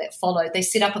windsurfing that followed. They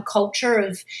set up a culture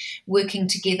of working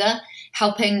together,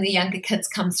 helping the younger kids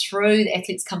come through, the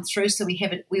athletes come through. So we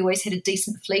always had a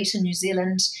decent fleet in New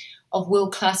Zealand of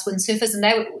world-class windsurfers, and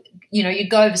they would, you'd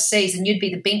go overseas and you'd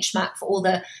be the benchmark for all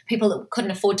the people that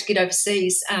couldn't afford to get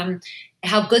overseas,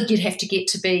 how good you'd have to get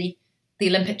to be the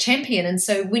Olympic champion. And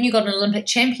so when you got an Olympic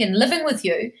champion living with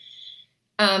you,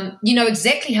 you know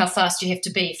exactly how fast you have to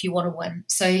be if you want to win.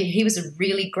 So he was a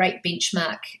really great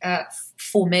benchmark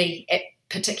for me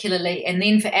particularly. And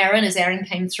then for Aaron, as Aaron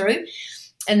came through.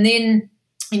 And then,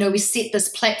 we set this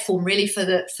platform really for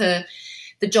the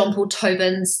John Paul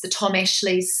Tobins, the Tom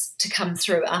Ashleys to come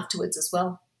through afterwards as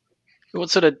well. What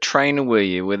sort of trainer were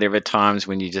you? Were there ever times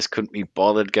when you just couldn't be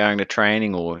bothered going to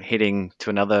training or heading to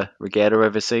another regatta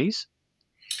overseas?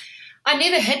 I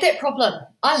never had that problem.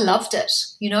 I loved it.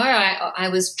 I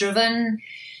was driven.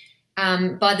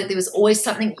 by that there was always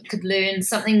something you could learn,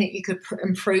 something that you could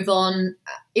improve on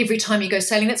every time you go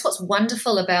sailing. That's what's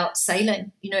wonderful about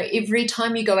sailing. Every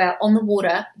time you go out on the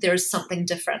water, there is something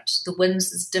different. The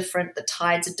winds is different, the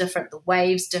tides are different, the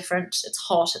waves different. It's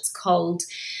hot, it's cold.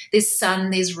 There's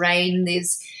sun, there's rain,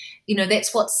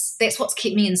 that's what's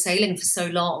kept me in sailing for so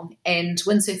long and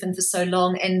windsurfing for so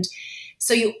long. And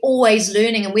so you're always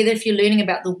learning, and whether if you're learning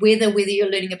about the weather, whether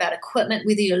you're learning about equipment,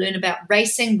 whether you're learning about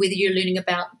racing, whether you're learning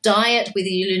about diet, whether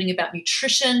you're learning about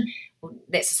nutrition, well,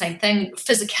 that's the same thing,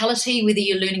 physicality, whether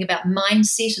you're learning about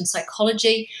mindset and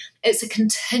psychology, it's a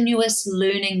continuous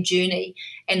learning journey.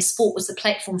 And sport was the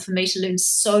platform for me to learn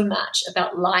so much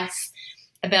about life,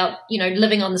 about,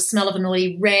 living on the smell of an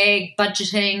oily rag,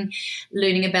 budgeting,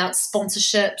 learning about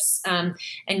sponsorships,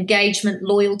 engagement,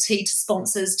 loyalty to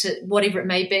sponsors, to whatever it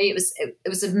may be. It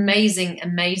was an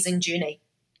amazing journey.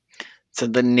 So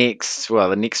the next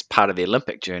part of the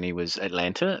Olympic journey was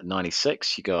Atlanta,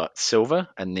 96. You got silver,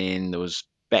 and then there was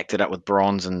backed it up with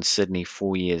bronze in Sydney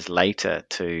 4 years later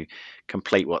to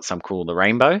complete what some call the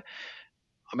rainbow.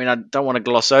 I mean, I don't want to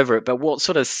gloss over it, but what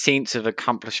sort of sense of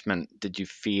accomplishment did you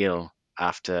feel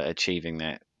after achieving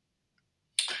that?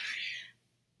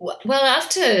 Well,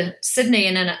 after Sydney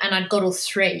and I'd got all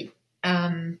three,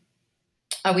 I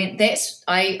went,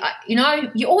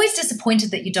 you're always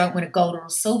disappointed that you don't win a gold or a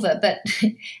silver, but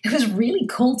it was really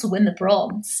cool to win the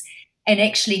bronze and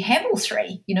actually have all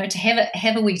three, to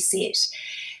have a wee set.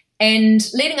 And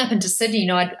leading up into Sydney,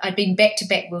 I'd been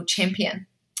back-to-back world champion.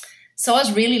 So I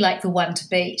was really like the one to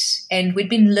beat. And we'd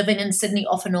been living in Sydney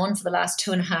off and on for the last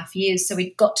 2.5 years, so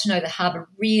we got to know the harbour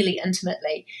really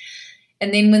intimately.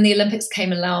 And then when the Olympics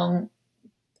came along,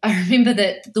 I remember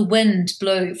that the wind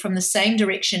blew from the same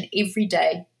direction every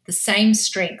day, the same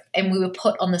strength, and we were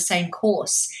put on the same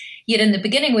course. Yet in the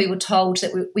beginning, we were told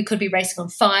that we could be racing on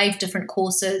 5 different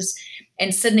courses,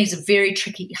 and Sydney's a very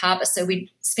tricky harbour, so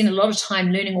we spent a lot of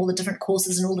time learning all the different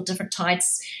courses and all the different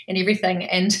tides and everything,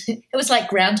 and it was like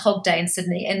Groundhog Day in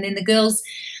Sydney. And then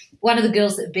one of the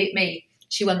girls that beat me,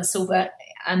 she won the silver,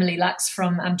 Emily Lux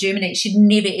from Germany. She'd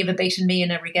never, ever beaten me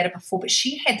in a regatta before, but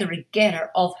she had the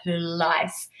regatta of her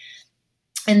life.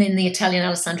 And then the Italian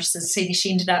Alessandra Sansini,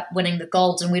 she ended up winning the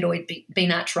gold, and we'd always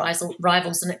been arch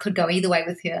rivals, and it could go either way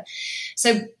with her.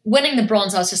 So winning the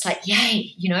bronze, I was just like,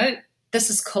 yay,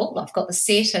 this is cool. I've got the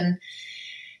set,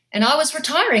 and I was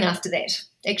retiring after that,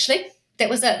 actually. That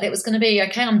was it. That was going to be,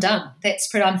 okay, I'm done.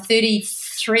 I'm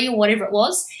 33 or whatever it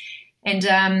was. And,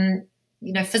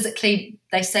 physically,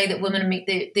 they say that women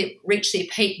they reach their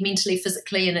peak mentally,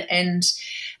 physically, and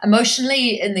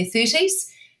emotionally in their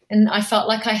 30s. And I felt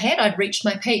like I'd reached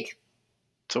my peak.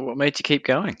 So what made you keep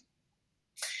going?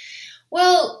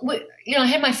 Well, I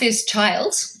had my first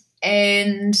child,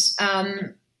 and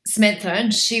Samantha,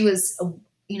 and she was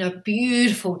a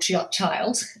beautiful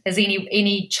child, as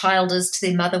any child is to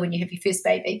their mother when you have your first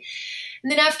baby.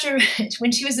 And then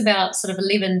when she was about sort of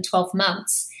 11, 12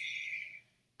 months,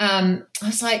 I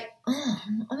was like,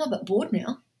 I'm a bit bored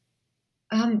now.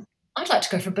 I'd like to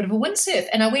go for a bit of a windsurf.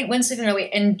 And I went windsurfing,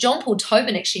 and John Paul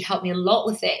Tobin actually helped me a lot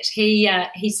with that. He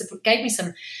gave me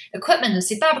some equipment and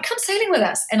said, Barbara, come sailing with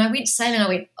us. And I went sailing. I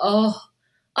went,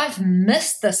 I've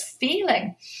missed this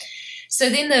feeling. So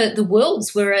then the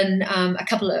Worlds were in a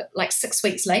couple of, 6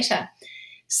 weeks later.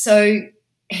 So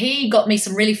he got me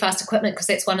some really fast equipment, because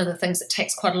that's one of the things that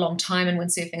takes quite a long time in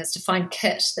windsurfing, is to find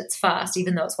kit that's fast,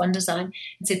 even though it's one design.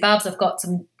 And said, Barbs, I've got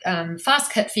some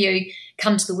fast kit for you.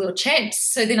 Come to the World Champs.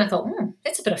 So then I thought,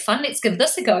 that's a bit of fun. Let's give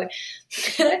this a go.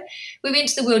 We went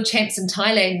to the World Champs in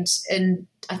Thailand in,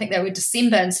 I think they were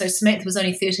December, and so Samantha was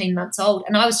only 13 months old,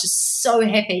 and I was just so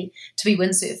happy to be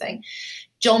windsurfing.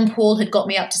 John Paul had got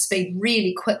me up to speed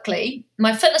really quickly.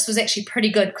 My fitness was actually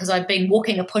pretty good, because I'd been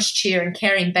walking a pushchair and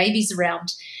carrying babies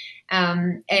around.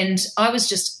 And I was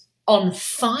just on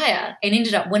fire and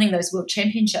ended up winning those World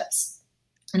Championships.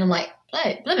 And I'm like,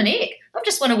 blimmin' heck, I've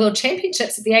just won a World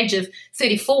Championships at the age of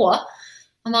 34.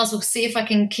 I might as well see if I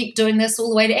can keep doing this all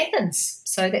the way to Athens.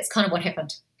 So that's kind of what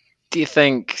happened. Do you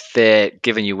think that,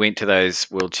 given you went to those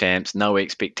World Champs, no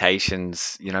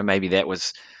expectations, maybe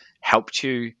that helped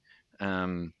you?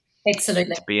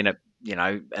 Absolutely. To be in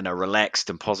a relaxed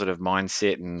and positive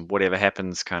mindset, and whatever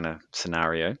happens kind of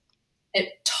scenario?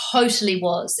 It totally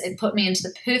was. It put me into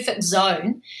the perfect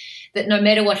zone that no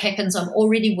matter what happens, I'm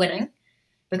already winning,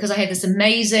 because I had this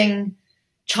amazing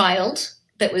child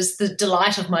that was the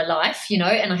delight of my life, and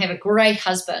I have a great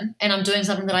husband, and I'm doing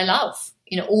something that I love.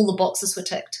 All the boxes were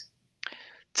ticked.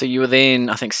 So you were then,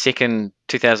 I think, second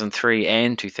 2003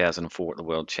 and 2004 at the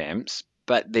World Champs.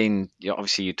 But then,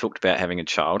 obviously, you talked about having a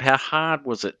child. How hard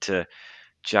was it to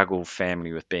juggle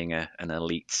family with being an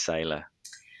elite sailor?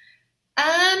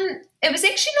 It was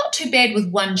actually not too bad with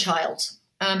one child.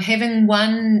 Having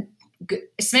one,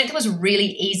 Samantha was a really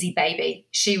easy baby.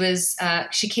 She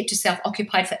kept herself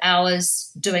occupied for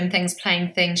hours, doing things,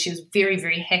 playing things. She was very,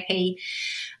 very happy.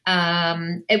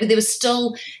 There was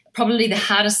still probably the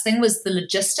hardest thing was the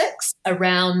logistics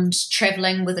around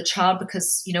traveling with a child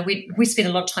because, we spent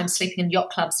a lot of time sleeping in yacht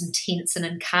clubs and tents and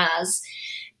in cars,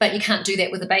 but you can't do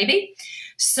that with a baby.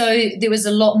 So there was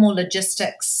a lot more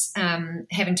logistics,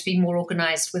 having to be more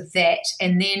organised with that.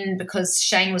 And then because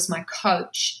Shane was my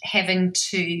coach, having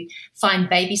to find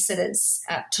babysitters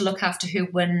to look after her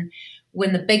when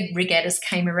the big regattas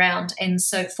came around. And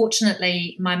so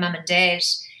fortunately, my mum and dad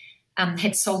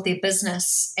had sold their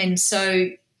business. And so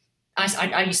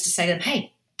I used to say to them,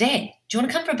 hey, Dad, do you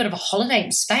want to come for a bit of a holiday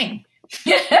in Spain?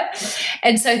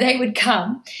 And so they would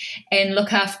come and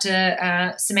look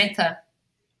after Samantha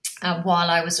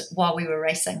while we were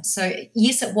racing. So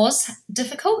yes, it was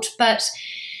difficult, but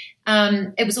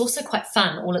it was also quite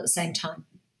fun all at the same time.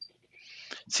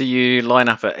 So you line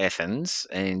up at Athens,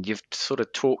 and you've sort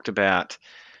of talked about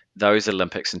those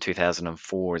Olympics in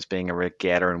 2004 as being a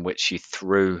regatta in which you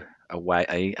threw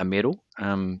away a medal.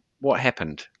 What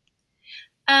happened?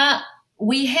 I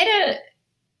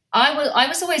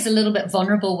was always a little bit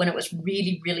vulnerable when it was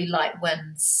really, really light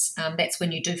winds. That's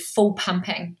when you do full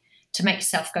pumping to make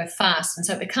yourself go fast. And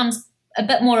so it becomes a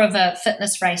bit more of a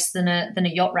fitness race than a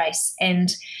yacht race.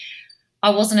 And I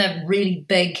wasn't a really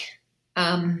big,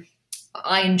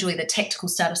 I enjoy the tactical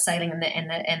side of sailing and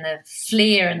the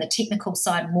flair and the technical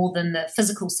side more than the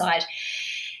physical side.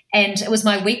 And it was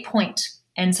my weak point.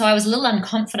 And so I was a little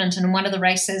unconfident. And in one of the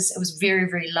races, it was very,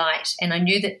 very light. And I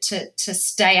knew that to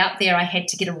stay up there, I had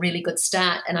to get a really good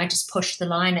start. And I just pushed the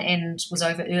line and was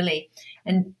over early.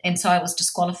 And so I was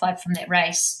disqualified from that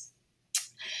race.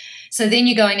 So then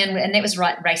you're going in, and that was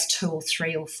race 2 or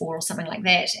 3 or 4 or something like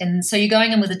that. And so you're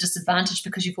going in with a disadvantage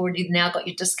because you've already now got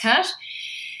your discard.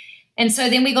 And so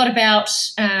then we got about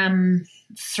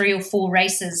 3 or 4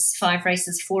 races, 5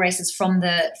 races, 4 races from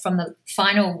the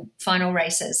final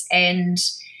races. And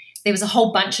there was a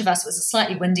whole bunch of us. It was a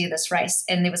slightly windier this race.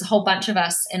 And there was a whole bunch of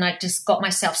us. And I just got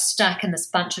myself stuck in this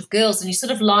bunch of girls. And you sort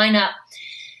of line up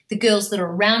the girls that are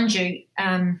around you,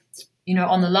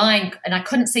 on the line, and I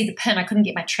couldn't see the pin. I couldn't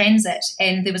get my transit.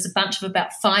 And there was a bunch of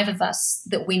about 5 of us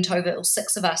that went over, or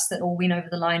 6 of us that all went over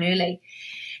the line early.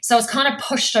 So I was kind of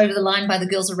pushed over the line by the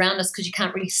girls around us because you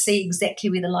can't really see exactly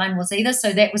where the line was either.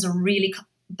 So that was a really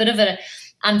bit of an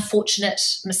unfortunate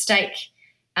mistake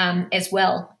as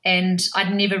well. And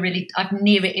I've never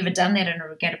ever done that in a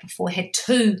regatta before. Had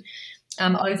 2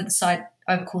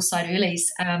 over-course side earlies,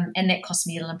 and that cost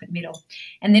me an Olympic medal.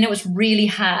 And then it was really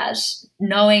hard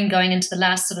knowing going into the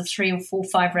last sort of 3 or 4,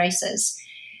 5 races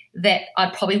that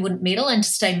I probably wouldn't medal, and to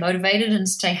stay motivated and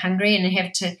stay hungry and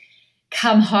have to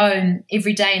come home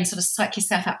every day and sort of psych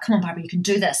yourself out. Come on, Barbara, you can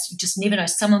do this. You just never know.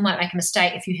 Someone might make a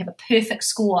mistake if you have a perfect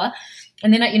score.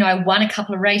 And then, I won a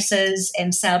couple of races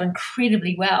and sailed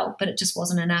incredibly well, but it just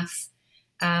wasn't enough.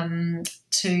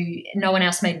 No one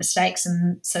else made mistakes,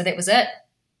 and so that was it.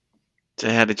 So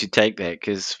how did you take that?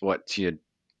 Because you're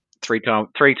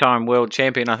three-time world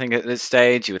champion, I think, at this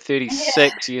stage. You were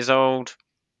 36 years old.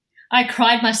 I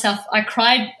cried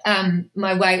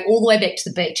my way all the way back to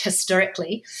the beach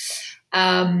hysterically.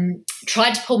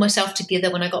 Tried to pull myself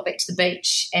together when I got back to the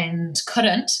beach and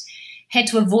couldn't. Had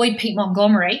to avoid Pete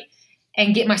Montgomery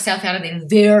and get myself out of there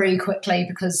very quickly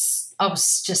because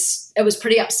it was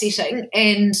pretty upsetting.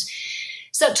 And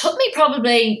so it took me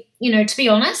probably, to be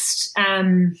honest,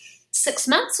 6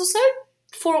 months or so,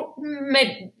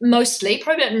 mostly,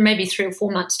 probably maybe 3 or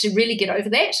 4 months to really get over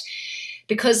that,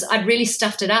 because I'd really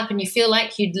stuffed it up, and you feel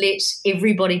like you'd let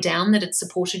everybody down that had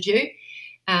supported you,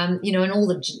 and all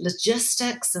the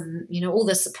logistics and, all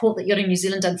the support that Yachting New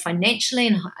Zealand done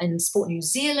financially and Sport New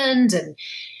Zealand and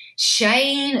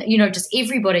Shane, just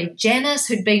everybody, Janice,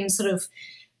 who'd been sort of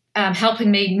helping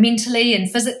me mentally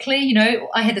and physically.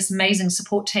 I had this amazing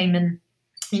support team, and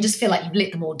you just feel like you've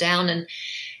let them all down. And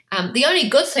the only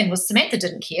good thing was Samantha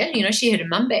didn't care. She had her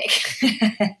mum back.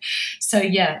 So,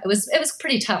 yeah, it was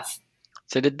pretty tough.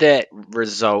 So did that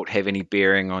result have any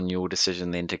bearing on your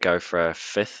decision then to go for a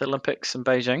 5th Olympics in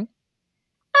Beijing?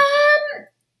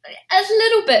 A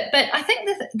little bit, but I think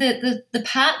the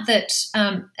part that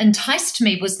enticed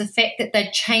me was the fact that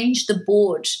they'd changed the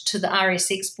board to the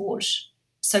RSX board,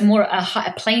 so more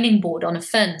a planing board on a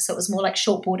fin, so it was more like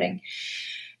shortboarding,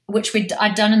 which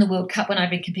I'd done in the World Cup when I'd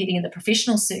been competing in the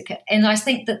professional circuit. And I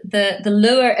think that the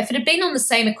lure, if it had been on the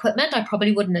same equipment, I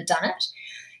probably wouldn't have done it.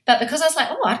 But because I was like,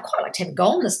 I'd quite like to have a go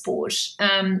on this board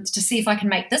to see if I can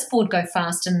make this board go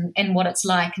fast and what it's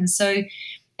like. And so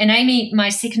And Amy, my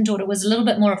second daughter, was a little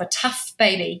bit more of a tough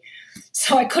baby.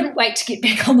 So I couldn't wait to get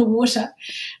back on the water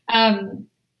and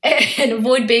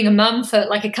avoid being a mum for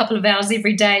like a couple of hours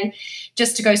every day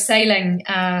just to go sailing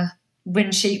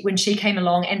when she came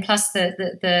along. And plus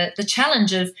the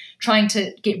challenge of trying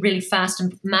to get really fast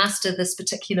and master this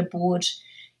particular board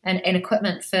and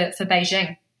equipment for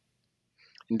Beijing.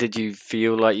 Did you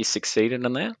feel like you succeeded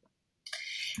in that?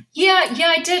 Yeah,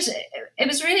 I did. It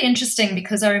was really interesting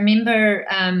because I remember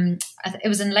it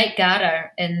was in Lake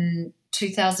Garda in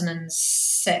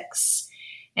 2006,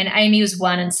 and Amy was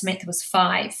 1 and Samantha was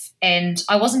 5, and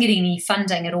I wasn't getting any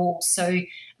funding at all. So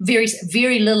very,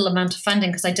 very little amount of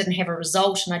funding because I didn't have a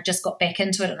result, and I just got back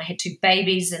into it, and I had 2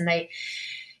 babies, and they,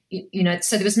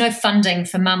 so there was no funding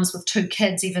for mums with 2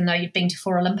 kids, even though you'd been to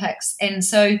 4 Olympics. And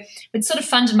so I'd sort of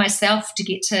funded myself to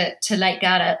get to Lake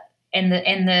Garda and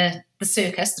the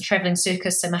circus, the travelling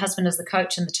circus, and my husband as the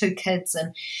coach and the 2 kids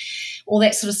and all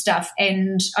that sort of stuff.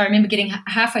 And I remember getting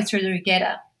halfway through the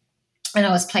regatta and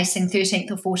I was placing 13th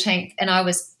or 14th, and I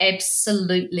was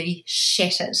absolutely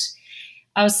shattered.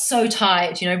 I was so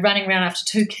tired, running around after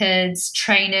 2 kids,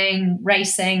 training,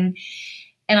 racing.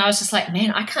 And I was just like, man,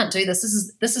 I can't do this.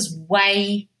 This is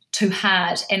way too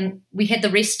hard. And we had the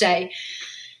rest day.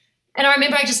 And I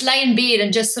remember I just lay in bed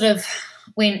and just sort of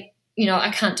went,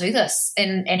 I can't do this,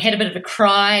 and had a bit of a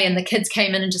cry, and the kids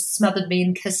came in and just smothered me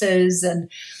in kisses, and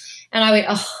I went,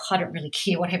 I don't really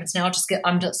care what happens now. I'll just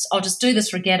do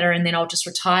this regatta, and then I'll just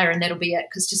retire, and that'll be it,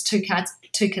 because just 2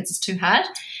 kids is too hard.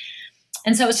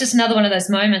 And so it was just another one of those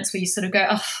moments where you sort of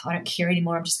go, I don't care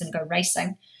anymore. I'm just going to go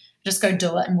racing, just go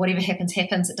do it, and whatever happens,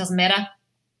 happens. It doesn't matter.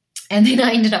 And then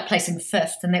I ended up placing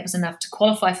 5th, and that was enough to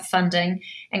qualify for funding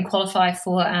and qualify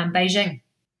for Beijing.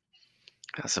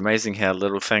 It's amazing how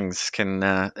little things can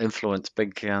influence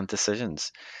big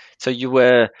decisions. So you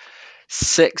were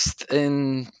 6th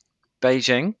in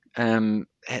Beijing.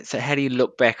 So how do you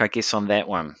look back, I guess, on that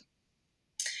one?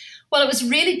 Well, it was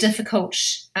really difficult.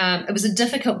 It was a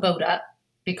difficult build-up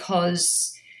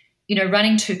because,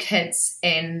 running 2 kids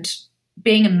and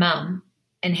being a mum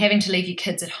and having to leave your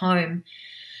kids at home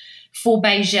for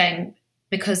Beijing,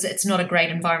 because it's not a great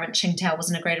environment. Qingdao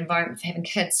wasn't a great environment for having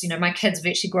kids. My kids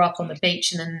virtually grew up on the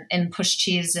beach and in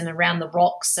pushchairs and around the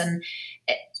rocks, and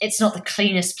it's not the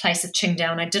cleanest place of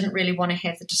Qingdao, and I didn't really want to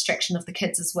have the distraction of the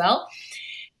kids as well.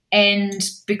 And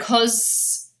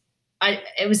because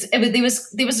there was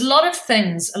a lot of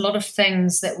things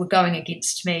that were going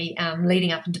against me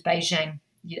leading up into Beijing.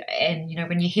 And,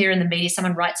 when you hear in the media,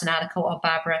 someone writes an article,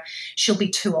 Barbara, she'll be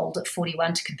too old at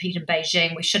 41 to compete in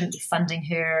Beijing. We shouldn't be funding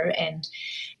her. And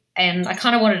I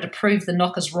kind of wanted to prove the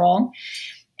knockers wrong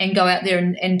and go out there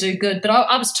and do good. But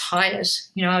I was tired.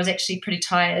 I was actually pretty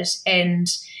tired. And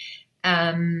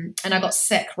I got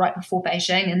sick right before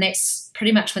Beijing. And that's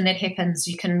pretty much when that happens.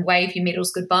 You can wave your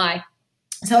medals goodbye.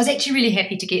 So I was actually really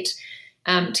happy to get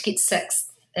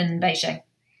 6th in Beijing.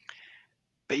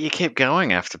 But you kept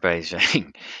going after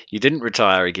Beijing. You didn't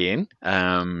retire again. Well, I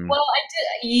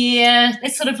did. Yeah,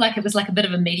 it's sort of like it was like a bit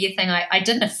of a media thing. I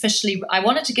didn't officially. I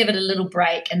wanted to give it a little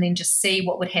break and then just see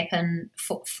what would happen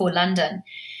for London.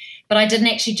 But I didn't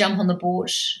actually jump on the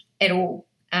board at all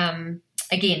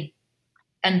again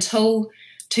until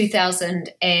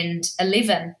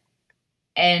 2011,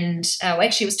 and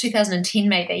actually it was 2010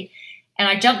 maybe. And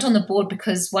I jumped on the board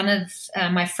because one of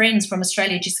my friends from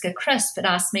Australia, Jessica Crisp, had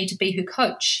asked me to be her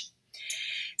coach.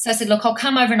 So I said, look, I'll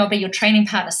come over and I'll be your training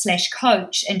partner /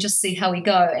 coach and just see how we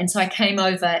go. And so I came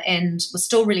over and was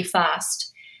still really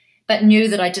fast, but knew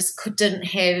that I just didn't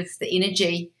have the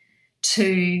energy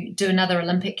to do another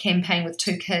Olympic campaign with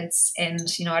 2 kids.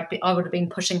 And, I would have been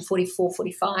pushing 44,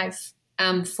 45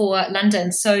 for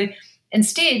London. So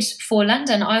instead, for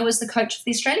London, I was the coach for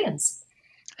the Australians.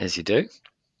 As you do.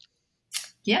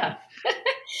 Yeah.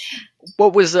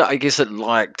 What was it, I guess,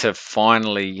 like to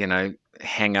finally,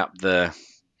 hang up the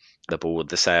board,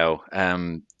 the sail,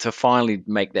 to finally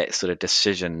make that sort of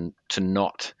decision to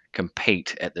not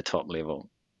compete at the top level?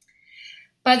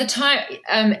 By the time,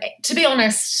 to be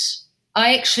honest,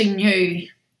 I actually knew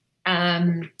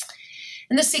in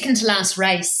the second to last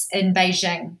race in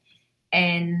Beijing,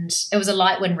 and it was a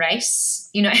light wind race,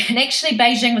 and actually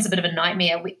Beijing was a bit of a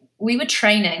nightmare. We were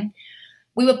training.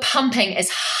 We were pumping as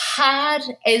hard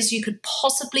as you could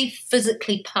possibly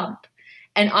physically pump,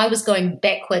 and I was going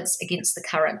backwards against the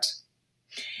current.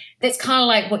 That's kind of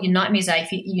like what your nightmares are.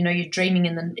 If you're dreaming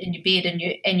in your bed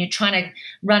and you're trying to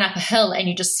run up a hill and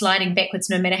you're just sliding backwards,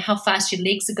 no matter how fast your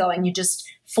legs are going, you're just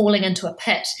falling into a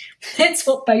pit. That's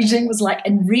what Beijing was like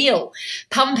in real,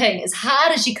 pumping as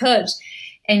hard as you could,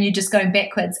 and you're just going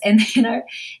backwards. And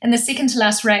in the second to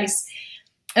last race,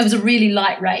 it was a really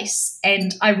light race,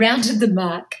 and I rounded the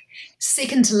mark,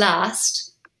 second to last.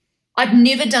 I'd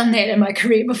never done that in my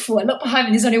career before. I looked behind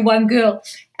me, there's only one girl.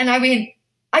 And I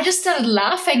just started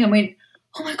laughing and went,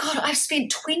 oh my God, I've spent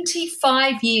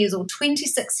 25 years or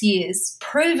 26 years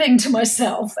proving to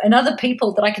myself and other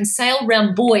people that I can sail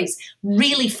around buoys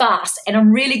really fast and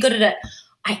I'm really good at it.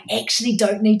 I actually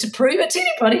don't need to prove it to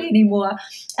anybody anymore.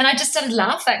 And I just started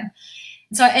laughing.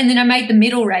 And then I made the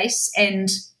medal race, and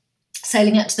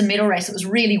sailing out to the medal race, it was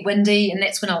really windy, and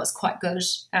that's when I was quite good.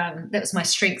 That was my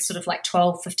strength, sort of like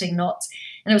 12, 15 knots.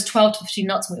 And it was 12 to 15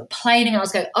 knots, and we were planing. I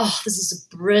was going, oh, this is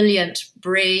a brilliant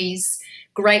breeze,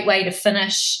 great way to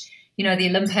finish, the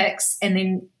Olympics. And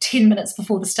then 10 minutes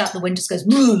before the start, the wind just goes,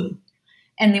 boom,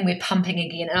 and then we're pumping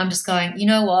again. And I'm just going, you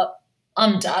know what?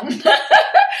 I'm done.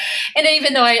 And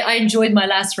even though I enjoyed my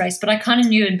last race, but I kind of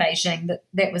knew in Beijing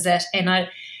that was it. And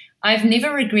I've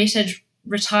never regretted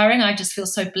retiring. I just feel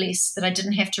so blessed that I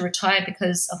didn't have to retire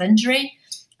because of injury.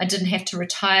 I didn't have to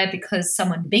retire because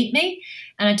someone beat me,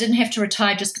 and I didn't have to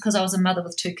retire just because I was a mother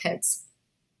with 2 kids.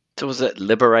 So was it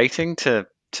liberating to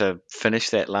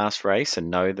finish that last race and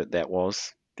know that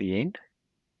was the end?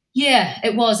 Yeah,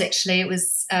 it was actually. It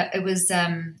was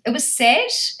sad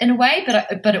in a way,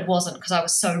 but it wasn't, because I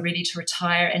was so ready to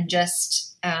retire and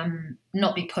just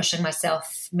not be pushing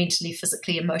myself mentally,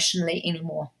 physically, emotionally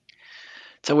anymore.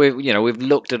 So we've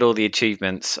looked at all the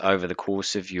achievements over the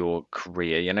course of your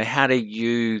career. How do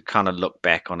you kind of look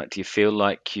back on it? Do you feel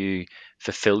like you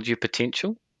fulfilled your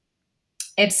potential?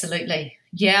 Absolutely.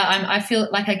 Yeah, I feel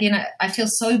like, again, I feel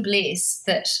so blessed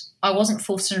that I wasn't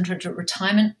forced into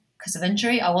retirement because of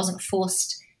injury. I wasn't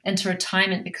forced into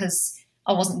retirement because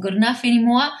I wasn't good enough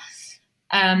anymore.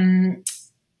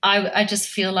 I just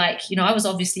feel like, I was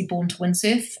obviously born to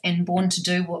windsurf and born to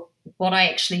do what I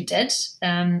actually did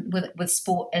with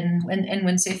sport and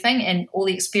windsurfing, and all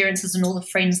the experiences and all the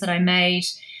friends that I made.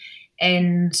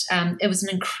 And it was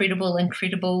an incredible,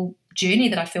 incredible journey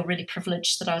that I feel really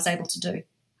privileged that I was able to do.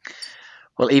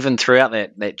 Well, even throughout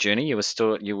that journey, you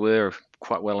were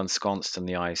quite well ensconced in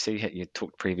the IOC. You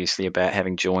talked previously about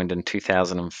having joined in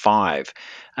 2005.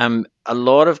 A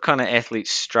lot of kind of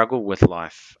athletes struggle with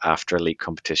life after elite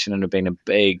competition, and have been a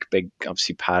big,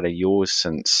 obviously, part of yours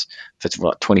since for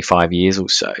like 25 years or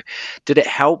so. Did it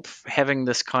help having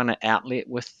this kind of outlet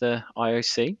with the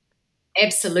IOC?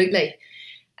 Absolutely.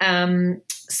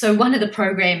 So one of the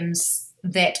programs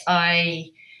that I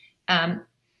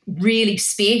really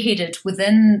spearheaded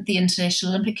within the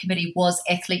International Olympic Committee was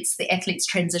the Athletes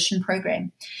Transition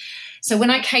Program. So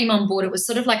when I came on board, it was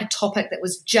sort of like a topic that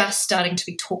was just starting to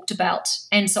be talked about.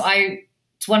 And so I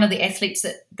was one of the athletes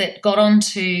that got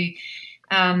onto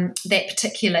that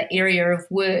particular area of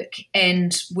work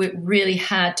and worked really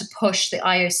hard to push the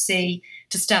IOC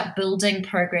to start building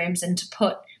programs and to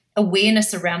put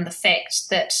awareness around the fact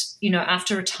that,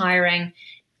 after retiring,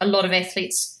 a lot of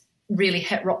athletes really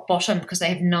hit rock bottom because they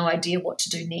have no idea what to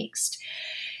do next.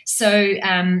 So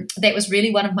that was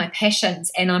really one of my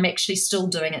passions, and I'm actually still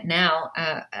doing it now,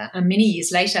 many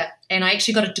years later. And I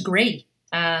actually got a degree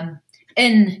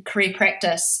in career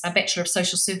practice, a Bachelor of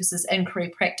Social Services in career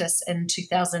practice in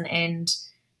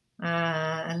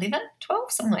 2011,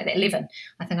 12, something like that, 11.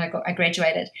 I think I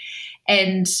graduated.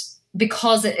 And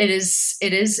because it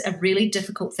is a really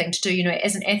difficult thing to do,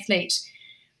 as an athlete,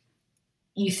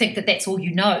 you think that that's all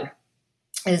you know,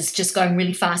 is just going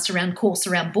really fast around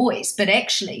buoys. But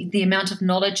actually, the amount of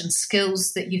knowledge and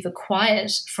skills that you've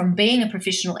acquired from being a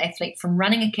professional athlete, from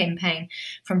running a campaign,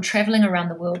 from traveling around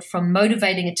the world, from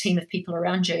motivating a team of people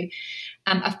around you,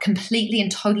 are completely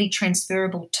and totally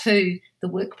transferable to the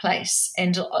workplace.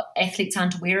 And athletes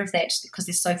aren't aware of that because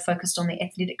they're so focused on their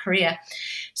athletic career.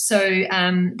 So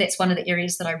that's one of the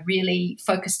areas that I really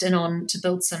focused in on to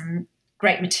build some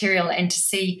great material, and to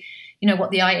see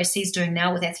what the IOC is doing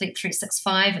now with Athlete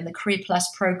 365 and the Career Plus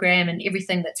program and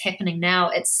everything that's happening now.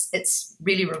 It's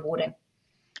really rewarding.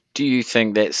 Do you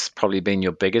think that's probably been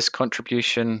your biggest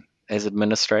contribution as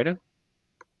administrator?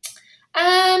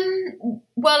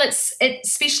 Well, it's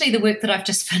especially the work that I've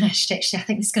just finished. Actually, I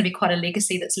think there's going to be quite a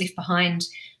legacy that's left behind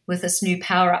with this new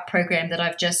Power Up program that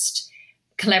I've just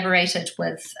collaborated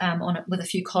with on it with a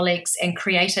few colleagues and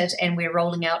created, and we're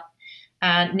rolling out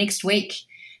next week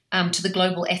to the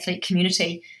global athlete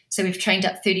community. So we've trained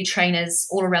up 30 trainers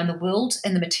all around the world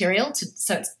in the material.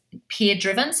 So it's peer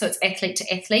driven. So it's athlete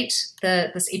to athlete,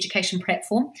 this education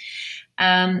platform.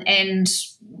 And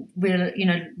we're,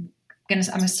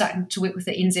 I'm starting to work with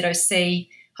the NZOC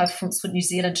High Performance for New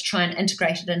Zealand to try and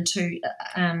integrate it into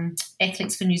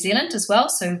Athletes for New Zealand as well.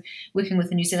 So working with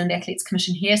the New Zealand Athletes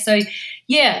Commission here. So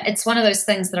yeah, it's one of those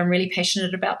things that I'm really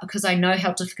passionate about because I know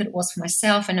how difficult it was for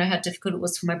myself. I know how difficult it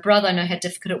was for my brother. I know how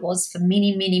difficult it was for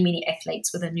many, many, many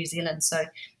athletes within New Zealand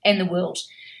and the world.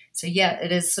 So yeah,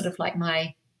 it is sort of like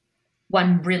my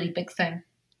one really big thing.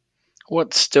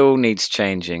 What still needs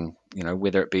changing,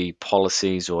 whether it be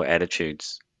policies or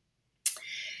attitudes?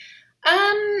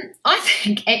 I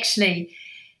think actually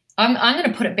I'm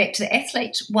going to put it back to the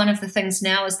athlete. One of the things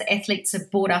now is the athletes are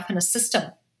brought up in a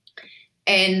system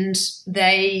and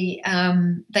they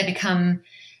become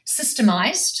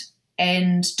systemized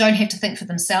and don't have to think for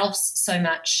themselves so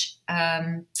much.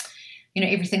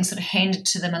 Everything's sort of handed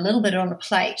to them a little bit on a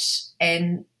plate,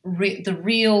 and the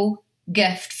real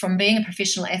gift from being a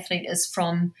professional athlete is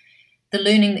from the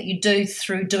learning that you do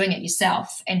through doing it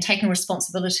yourself and taking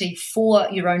responsibility for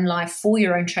your own life, for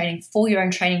your own training, for your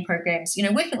own training programs,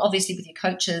 working obviously with your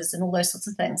coaches and all those sorts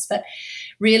of things, but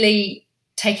really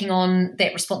taking on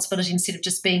that responsibility instead of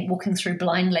just walking through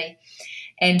blindly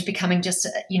and becoming just,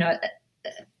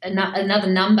 another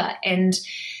number. And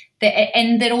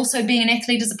that also being an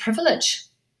athlete is a privilege.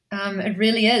 It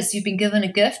really is. You've been given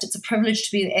a gift. It's a privilege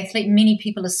to be an athlete. Many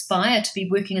people aspire to be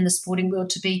working in the sporting world,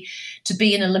 to be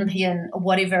an Olympian or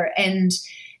whatever. And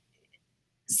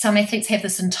some athletes have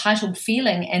this entitled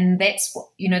feeling, and that's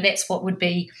what would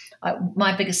be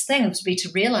my biggest thing would be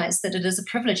to realise that it is a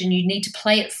privilege, and you need to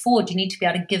play it forward. You need to be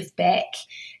able to give back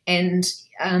and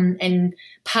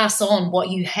pass on what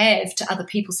you have to other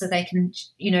people, so they can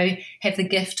have the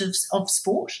gift of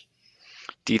sport.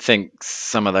 Do you think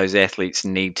some of those athletes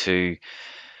need to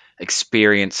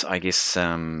experience, I guess,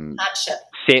 hardship,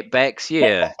 setbacks?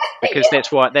 Yeah, because Yeah.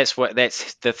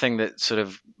 that's the thing that sort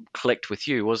of clicked with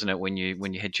you, wasn't it, when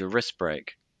you had your wrist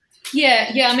break?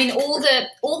 Yeah. I mean, all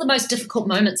the most difficult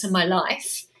moments in my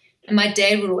life, and my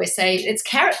dad would always say it's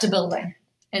character building.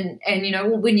 And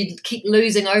when you keep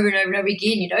losing over and over and over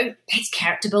again, that's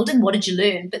character building. What did you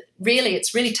learn? But really,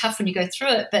 it's really tough when you go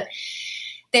through it. But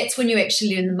that's when you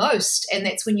actually learn the most, and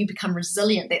that's when you become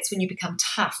resilient. That's when you become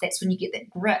tough. That's when you get that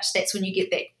grit. That's when you get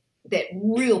that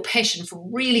real passion for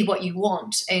really what you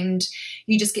want, and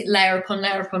you just get layer upon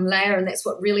layer upon layer, and that's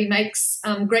what really makes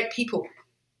great people.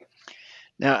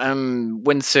 Now,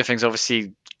 windsurfing's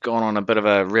obviously gone on a bit of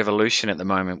a revolution at the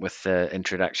moment with the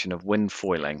introduction of wind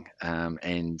foiling,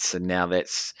 and so now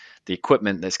that's the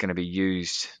equipment that's going to be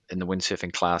used in the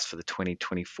windsurfing class for the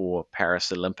 2024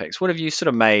 Paris Olympics. What have you sort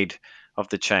of made of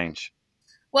the change?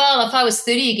 Well, if I was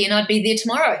 30 again, I'd be there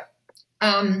tomorrow.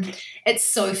 It's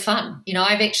so fun.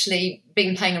 I've actually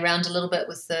been playing around a little bit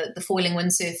with the foiling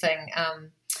windsurfing,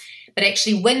 but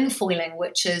actually wing foiling,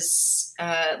 which is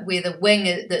where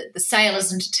the sail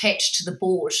isn't attached to the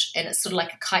board, and it's sort of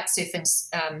like a kite surfing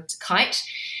kite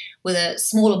with a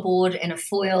smaller board and a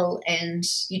foil, and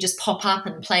you just pop up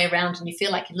and play around, and you feel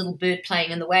like a little bird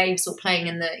playing in the waves or playing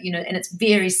in and it's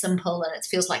very simple, and it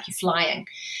feels like you're flying.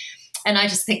 And I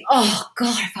just think, oh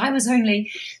God, if I was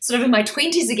only sort of in my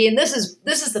 20s again, this is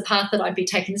the path that I'd be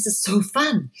taking. This is so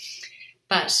fun.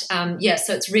 But so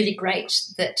it's really great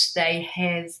that they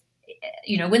have,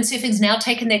 windsurfing's now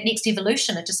taken that next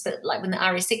evolution. It just felt like when the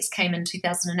RSX came in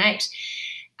 2008,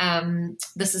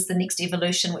 this is the next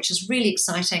evolution, which is really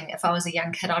exciting. If I was a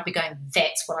young kid, I'd be going,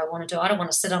 that's what I want to do. I don't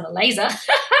want to sit on a laser.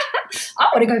 I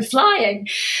want to go flying.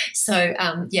 So,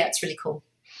 it's really cool.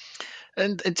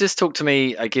 And just talk to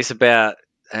me, I guess, about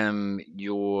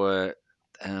your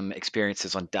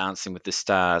experiences on Dancing with the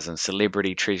Stars and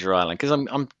Celebrity Treasure Island, because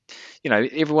I'm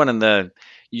everyone in the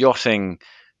yachting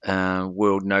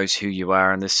world knows who you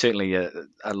are, and there's certainly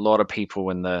a lot of people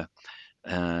in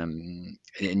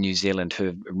New Zealand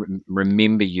who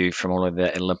remember you from all of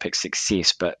the Olympic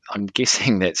success, but I'm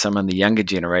guessing that some of the younger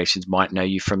generations might know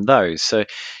you from those. So,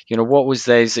 what was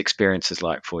those experiences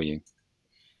like for you?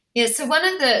 Yeah, so one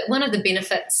of the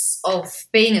benefits of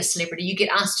being a celebrity, you get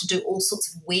asked to do all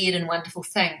sorts of weird and wonderful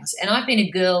things. And I've been a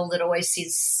girl that always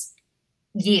says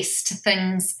yes to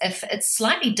things if it's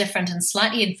slightly different and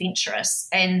slightly adventurous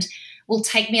and will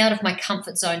take me out of my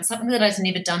comfort zone, something that I've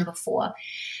never done before.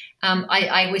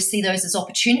 I always see those as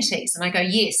opportunities, and I go,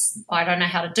 yes, I don't know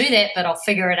how to do that, but I'll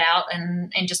figure it out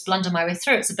and just blunder my way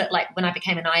through. It's a bit like when I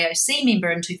became an IOC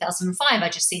member in 2005, I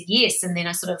just said yes, and then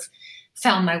I sort of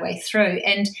found my way through.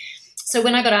 And so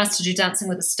when I got asked to do Dancing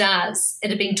with the Stars, it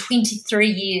had been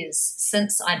 23 years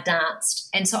since I danced.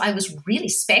 And so I was really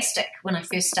spastic when I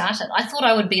first started. I thought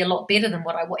I would be a lot better than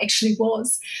what I actually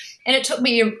was. And it took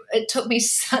me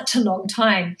such a long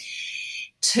time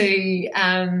to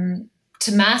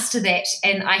master that.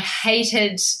 And I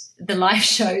hated the live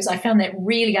shows, I found that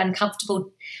really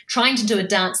uncomfortable, trying to do a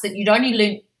dance that you'd only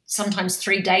learned sometimes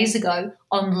 3 days ago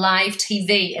on live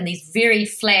TV in these very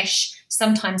flash,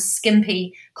 sometimes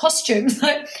skimpy costumes.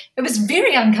 It was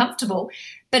very uncomfortable,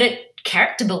 but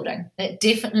character building. It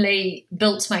definitely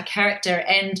built my character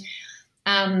and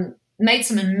made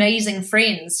some amazing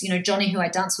friends. Johnny, who I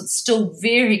danced with, still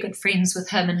very good friends with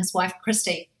him and his wife,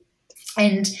 Christy.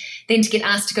 And then to get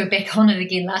asked to go back on it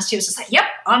again last year, it was just like, yep,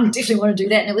 I definitely want to do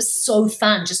that. And it was so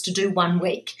fun just to do 1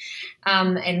 week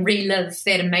and relive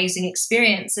that amazing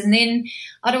experience. And then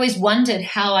I'd always wondered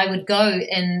how I would go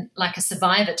in like a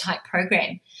Survivor type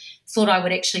program. Thought I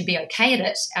would actually be okay at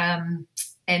it.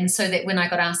 And so that when I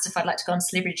got asked if I'd like to go on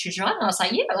Celebrity Treasure Island, I was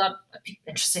like, yeah, well, it'd be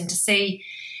interesting to see.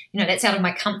 That's out of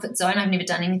my comfort zone. I've never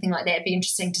done anything like that. It'd be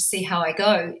interesting to see how I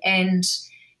go. And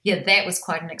yeah, that was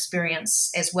quite an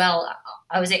experience as well.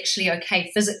 I was actually okay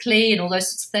physically and all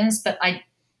those sorts of things, but I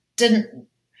didn't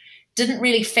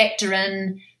really factor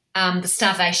in the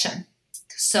starvation.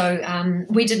 So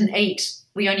we didn't eat.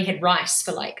 We only had rice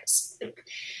for it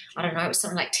was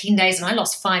something like 10 days, and I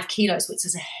lost 5 kilos, which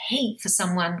is a heap for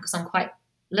someone because I'm quite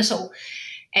little.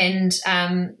 And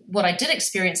what I did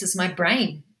experience is my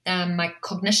brain, my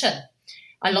cognition.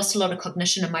 I lost a lot of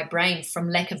cognition in my brain from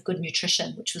lack of good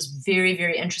nutrition, which was very,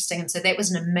 very interesting. And so that was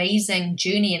an amazing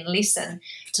journey and lesson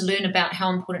to learn about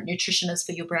how important nutrition is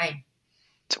for your brain.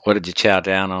 So what did you chow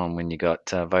down on when you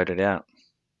got voted out?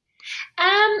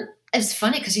 It was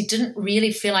funny because you didn't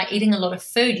really feel like eating a lot of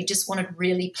food. You just wanted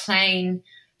really plain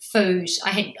food.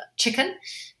 I had chicken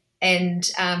and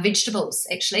vegetables,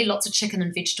 actually, lots of chicken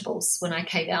and vegetables when I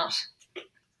came out.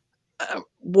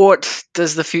 What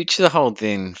does the future hold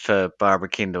then for Barbara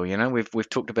Kendall? We've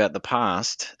talked about the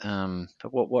past,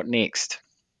 but what next?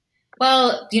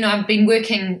 Well, I've been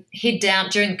working head down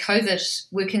during COVID,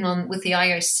 working with the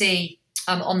IOC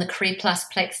on the Career Plus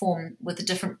platform with the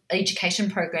different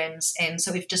education programs. And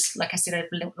so we've just, like I said,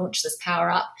 I've launched this Power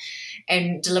Up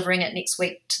and delivering it next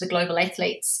week to the global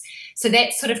athletes. So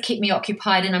that sort of kept me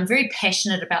occupied, and I'm very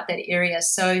passionate about that area.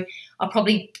 So I'll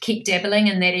probably keep dabbling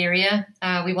in that area.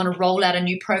 We want to roll out a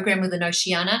new program within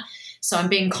Oceania. So I'm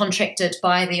being contracted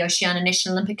by the Oceania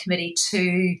National Olympic Committee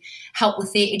to help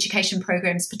with their education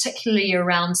programs, particularly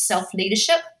around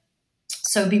self-leadership.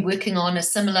 So we'll be working on a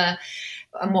similar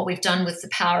what we've done with the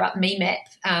Power Up Me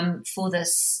Map for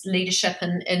this leadership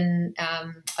in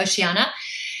Oceania.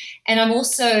 And I'm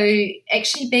also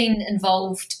actually been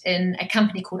involved in a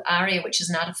company called ARIA, which is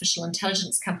an artificial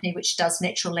intelligence company which does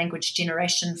natural language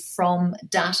generation from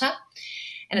data.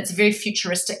 And it's a very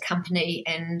futuristic company.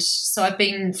 And so I've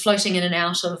been floating in and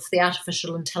out of the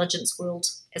artificial intelligence world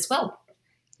as well.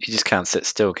 You just can't sit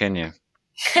still, can you?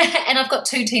 And I've got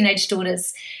 2 teenage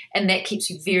daughters, and that keeps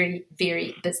you very,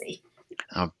 very busy.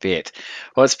 I bet.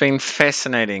 Well, it's been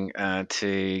fascinating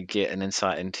to get an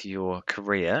insight into your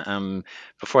career.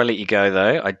 Before I let you go,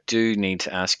 though, I do need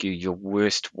to ask you your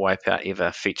worst wipeout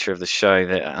ever feature of the show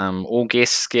that all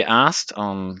guests get asked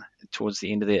on towards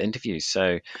the end of their interviews.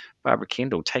 So, Barbara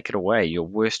Kendall, take it away. Your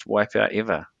worst wipeout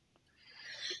ever.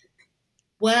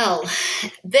 Well,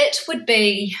 that would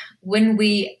be when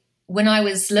I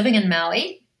was living in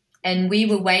Maui and we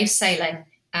were wave sailing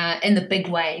in the big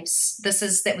waves.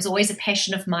 That was always a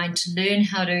passion of mine, to learn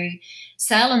how to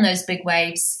sail in those big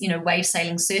waves, wave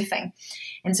sailing, surfing.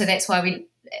 And so that's why we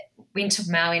went to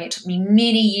Maui, and it took me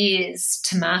many years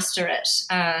to master it.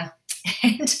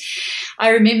 And I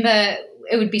remember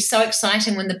it would be so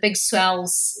exciting when the big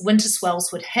swells, winter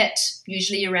swells would hit,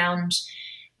 usually around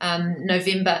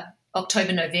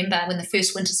October, November, when the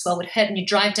first winter swell would hit, and you'd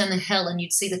drive down the hill and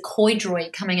you'd see the koi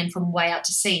droid coming in from way out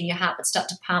to sea, and your heart would start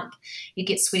to pump. You'd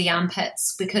get sweaty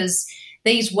armpits because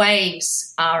these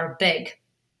waves are big.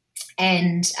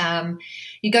 And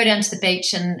you go down to the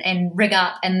beach and rig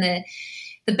up, and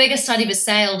the biggest I'd ever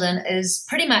sailed in is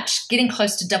pretty much getting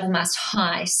close to double mast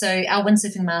high. So our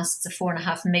windsurfing masts are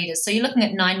 4.5 meters. So you're looking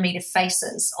at 9 meter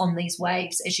faces on these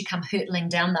waves as you come hurtling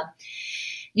down them.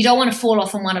 You don't want to fall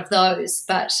off on one of those,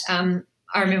 but I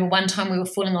remember one time we were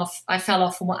falling off. I fell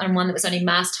off on one that was only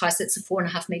mast high, so it's a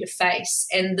 4.5 meter face.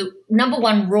 And the number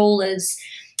one rule is,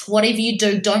 whatever you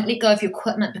do, don't let go of your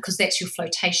equipment, because that's your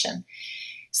flotation.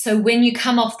 So when you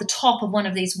come off the top of one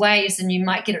of these waves and you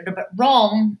might get it a bit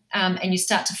wrong and you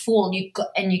start to fall,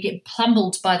 and you get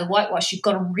plumbled by the whitewash, you've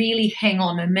got to really hang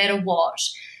on no matter what.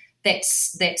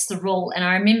 That's the rule. And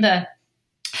I remember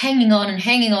hanging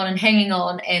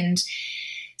on and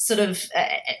sort of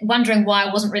wondering why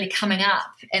I wasn't really coming up,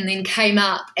 and then came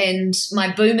up and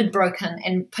my boom had broken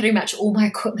and pretty much all my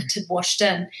equipment had washed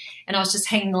in, and I was just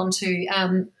hanging on to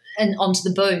onto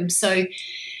the boom. So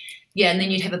yeah, and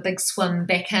then you'd have a big swim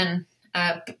back in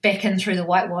back in through the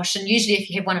whitewash. And usually if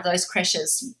you have one of those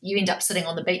crashes, you end up sitting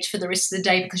on the beach for the rest of the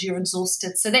day because you're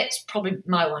exhausted. So that's probably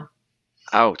my one.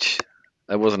 Ouch.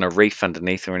 There wasn't a reef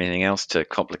underneath or anything else to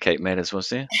complicate matters, was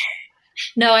there?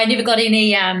 No, I never got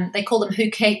any, they call them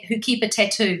hookeeper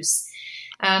tattoos.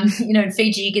 In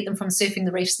Fiji, you get them from surfing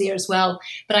the reefs there as well.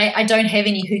 But I don't have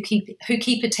any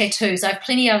hookeeper tattoos. I have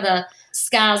plenty of other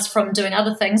scars from doing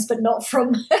other things, but not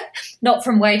from not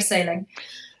from wave sailing.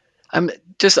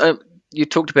 You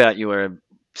talked about you were a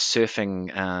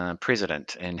surfing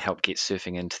president and helped get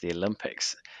surfing into the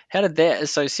Olympics. How did that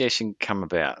association come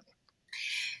about?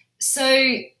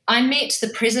 So I met the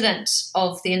president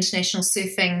of the International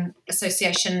Surfing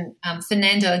Association,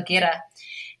 Fernando Aguirre,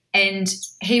 and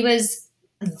he was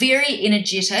very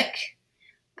energetic,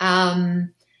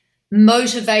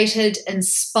 motivated,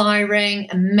 inspiring,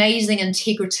 amazing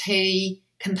integrity,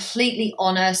 completely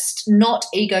honest, not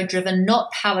ego-driven,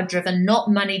 not power-driven, not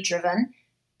money-driven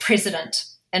president.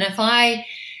 And I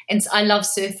love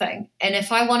surfing, and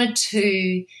if I wanted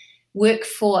to work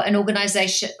for an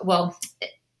organization, well,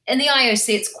 in the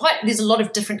IOC, there's a lot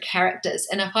of different characters.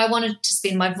 And if I wanted to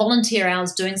spend my volunteer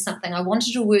hours doing something, I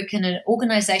wanted to work in an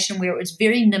organization where it was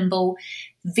very nimble,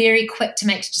 very quick to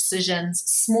make decisions,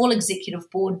 small executive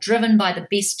board, driven by the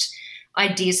best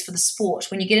ideas for the sport.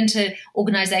 When you get into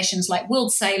organizations like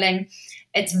World Sailing,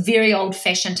 it's very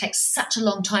old-fashioned, takes such a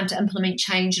long time to implement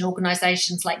change in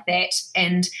organizations like that.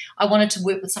 And I wanted to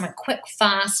work with something quick,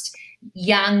 fast,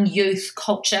 young youth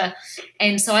culture.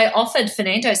 And so I offered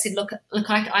Fernando, I said, look,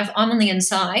 I'm on the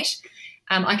inside.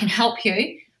 I can help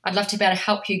you. I'd love to be able to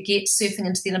help you get surfing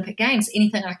into the Olympic Games,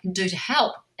 anything I can do to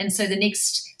help. And so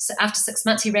after 6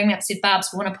 months, he rang me up and said,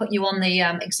 Barbs, we want to put you on the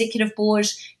executive board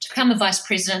to become a vice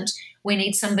president. We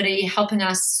need somebody helping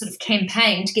us sort of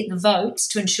campaign to get the votes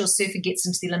to ensure surfing gets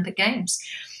into the Olympic Games.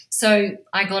 So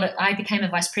I became a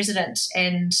vice president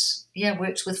and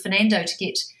worked with Fernando to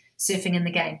get surfing in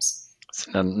the Games. It's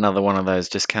another one of those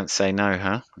just can't say no,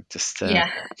 huh?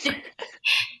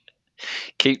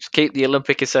 Keep the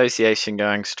Olympic Association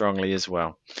going strongly as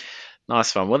well.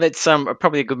 Nice one. Well, that's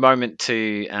probably a good moment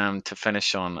to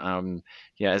finish on.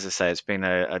 As I say, it's been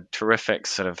a terrific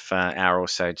sort of hour or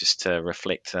so just to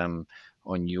reflect on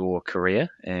your career,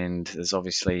 and there's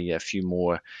obviously a few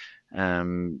more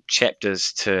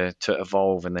chapters to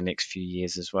evolve in the next few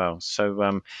years as well.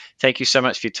 So thank you so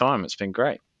much for your time. It's been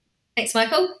great. Thanks,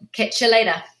 Michael. Catch you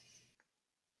later.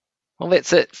 Well,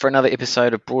 that's it for another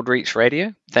episode of Broadreach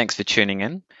Radio. Thanks for tuning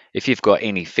in. If you've got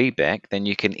any feedback, then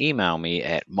you can email me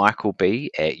at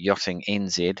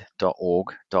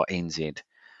michaelb@yachtingnz.org.nz.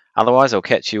 Otherwise, I'll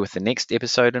catch you with the next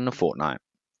episode in a fortnight.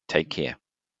 Take care.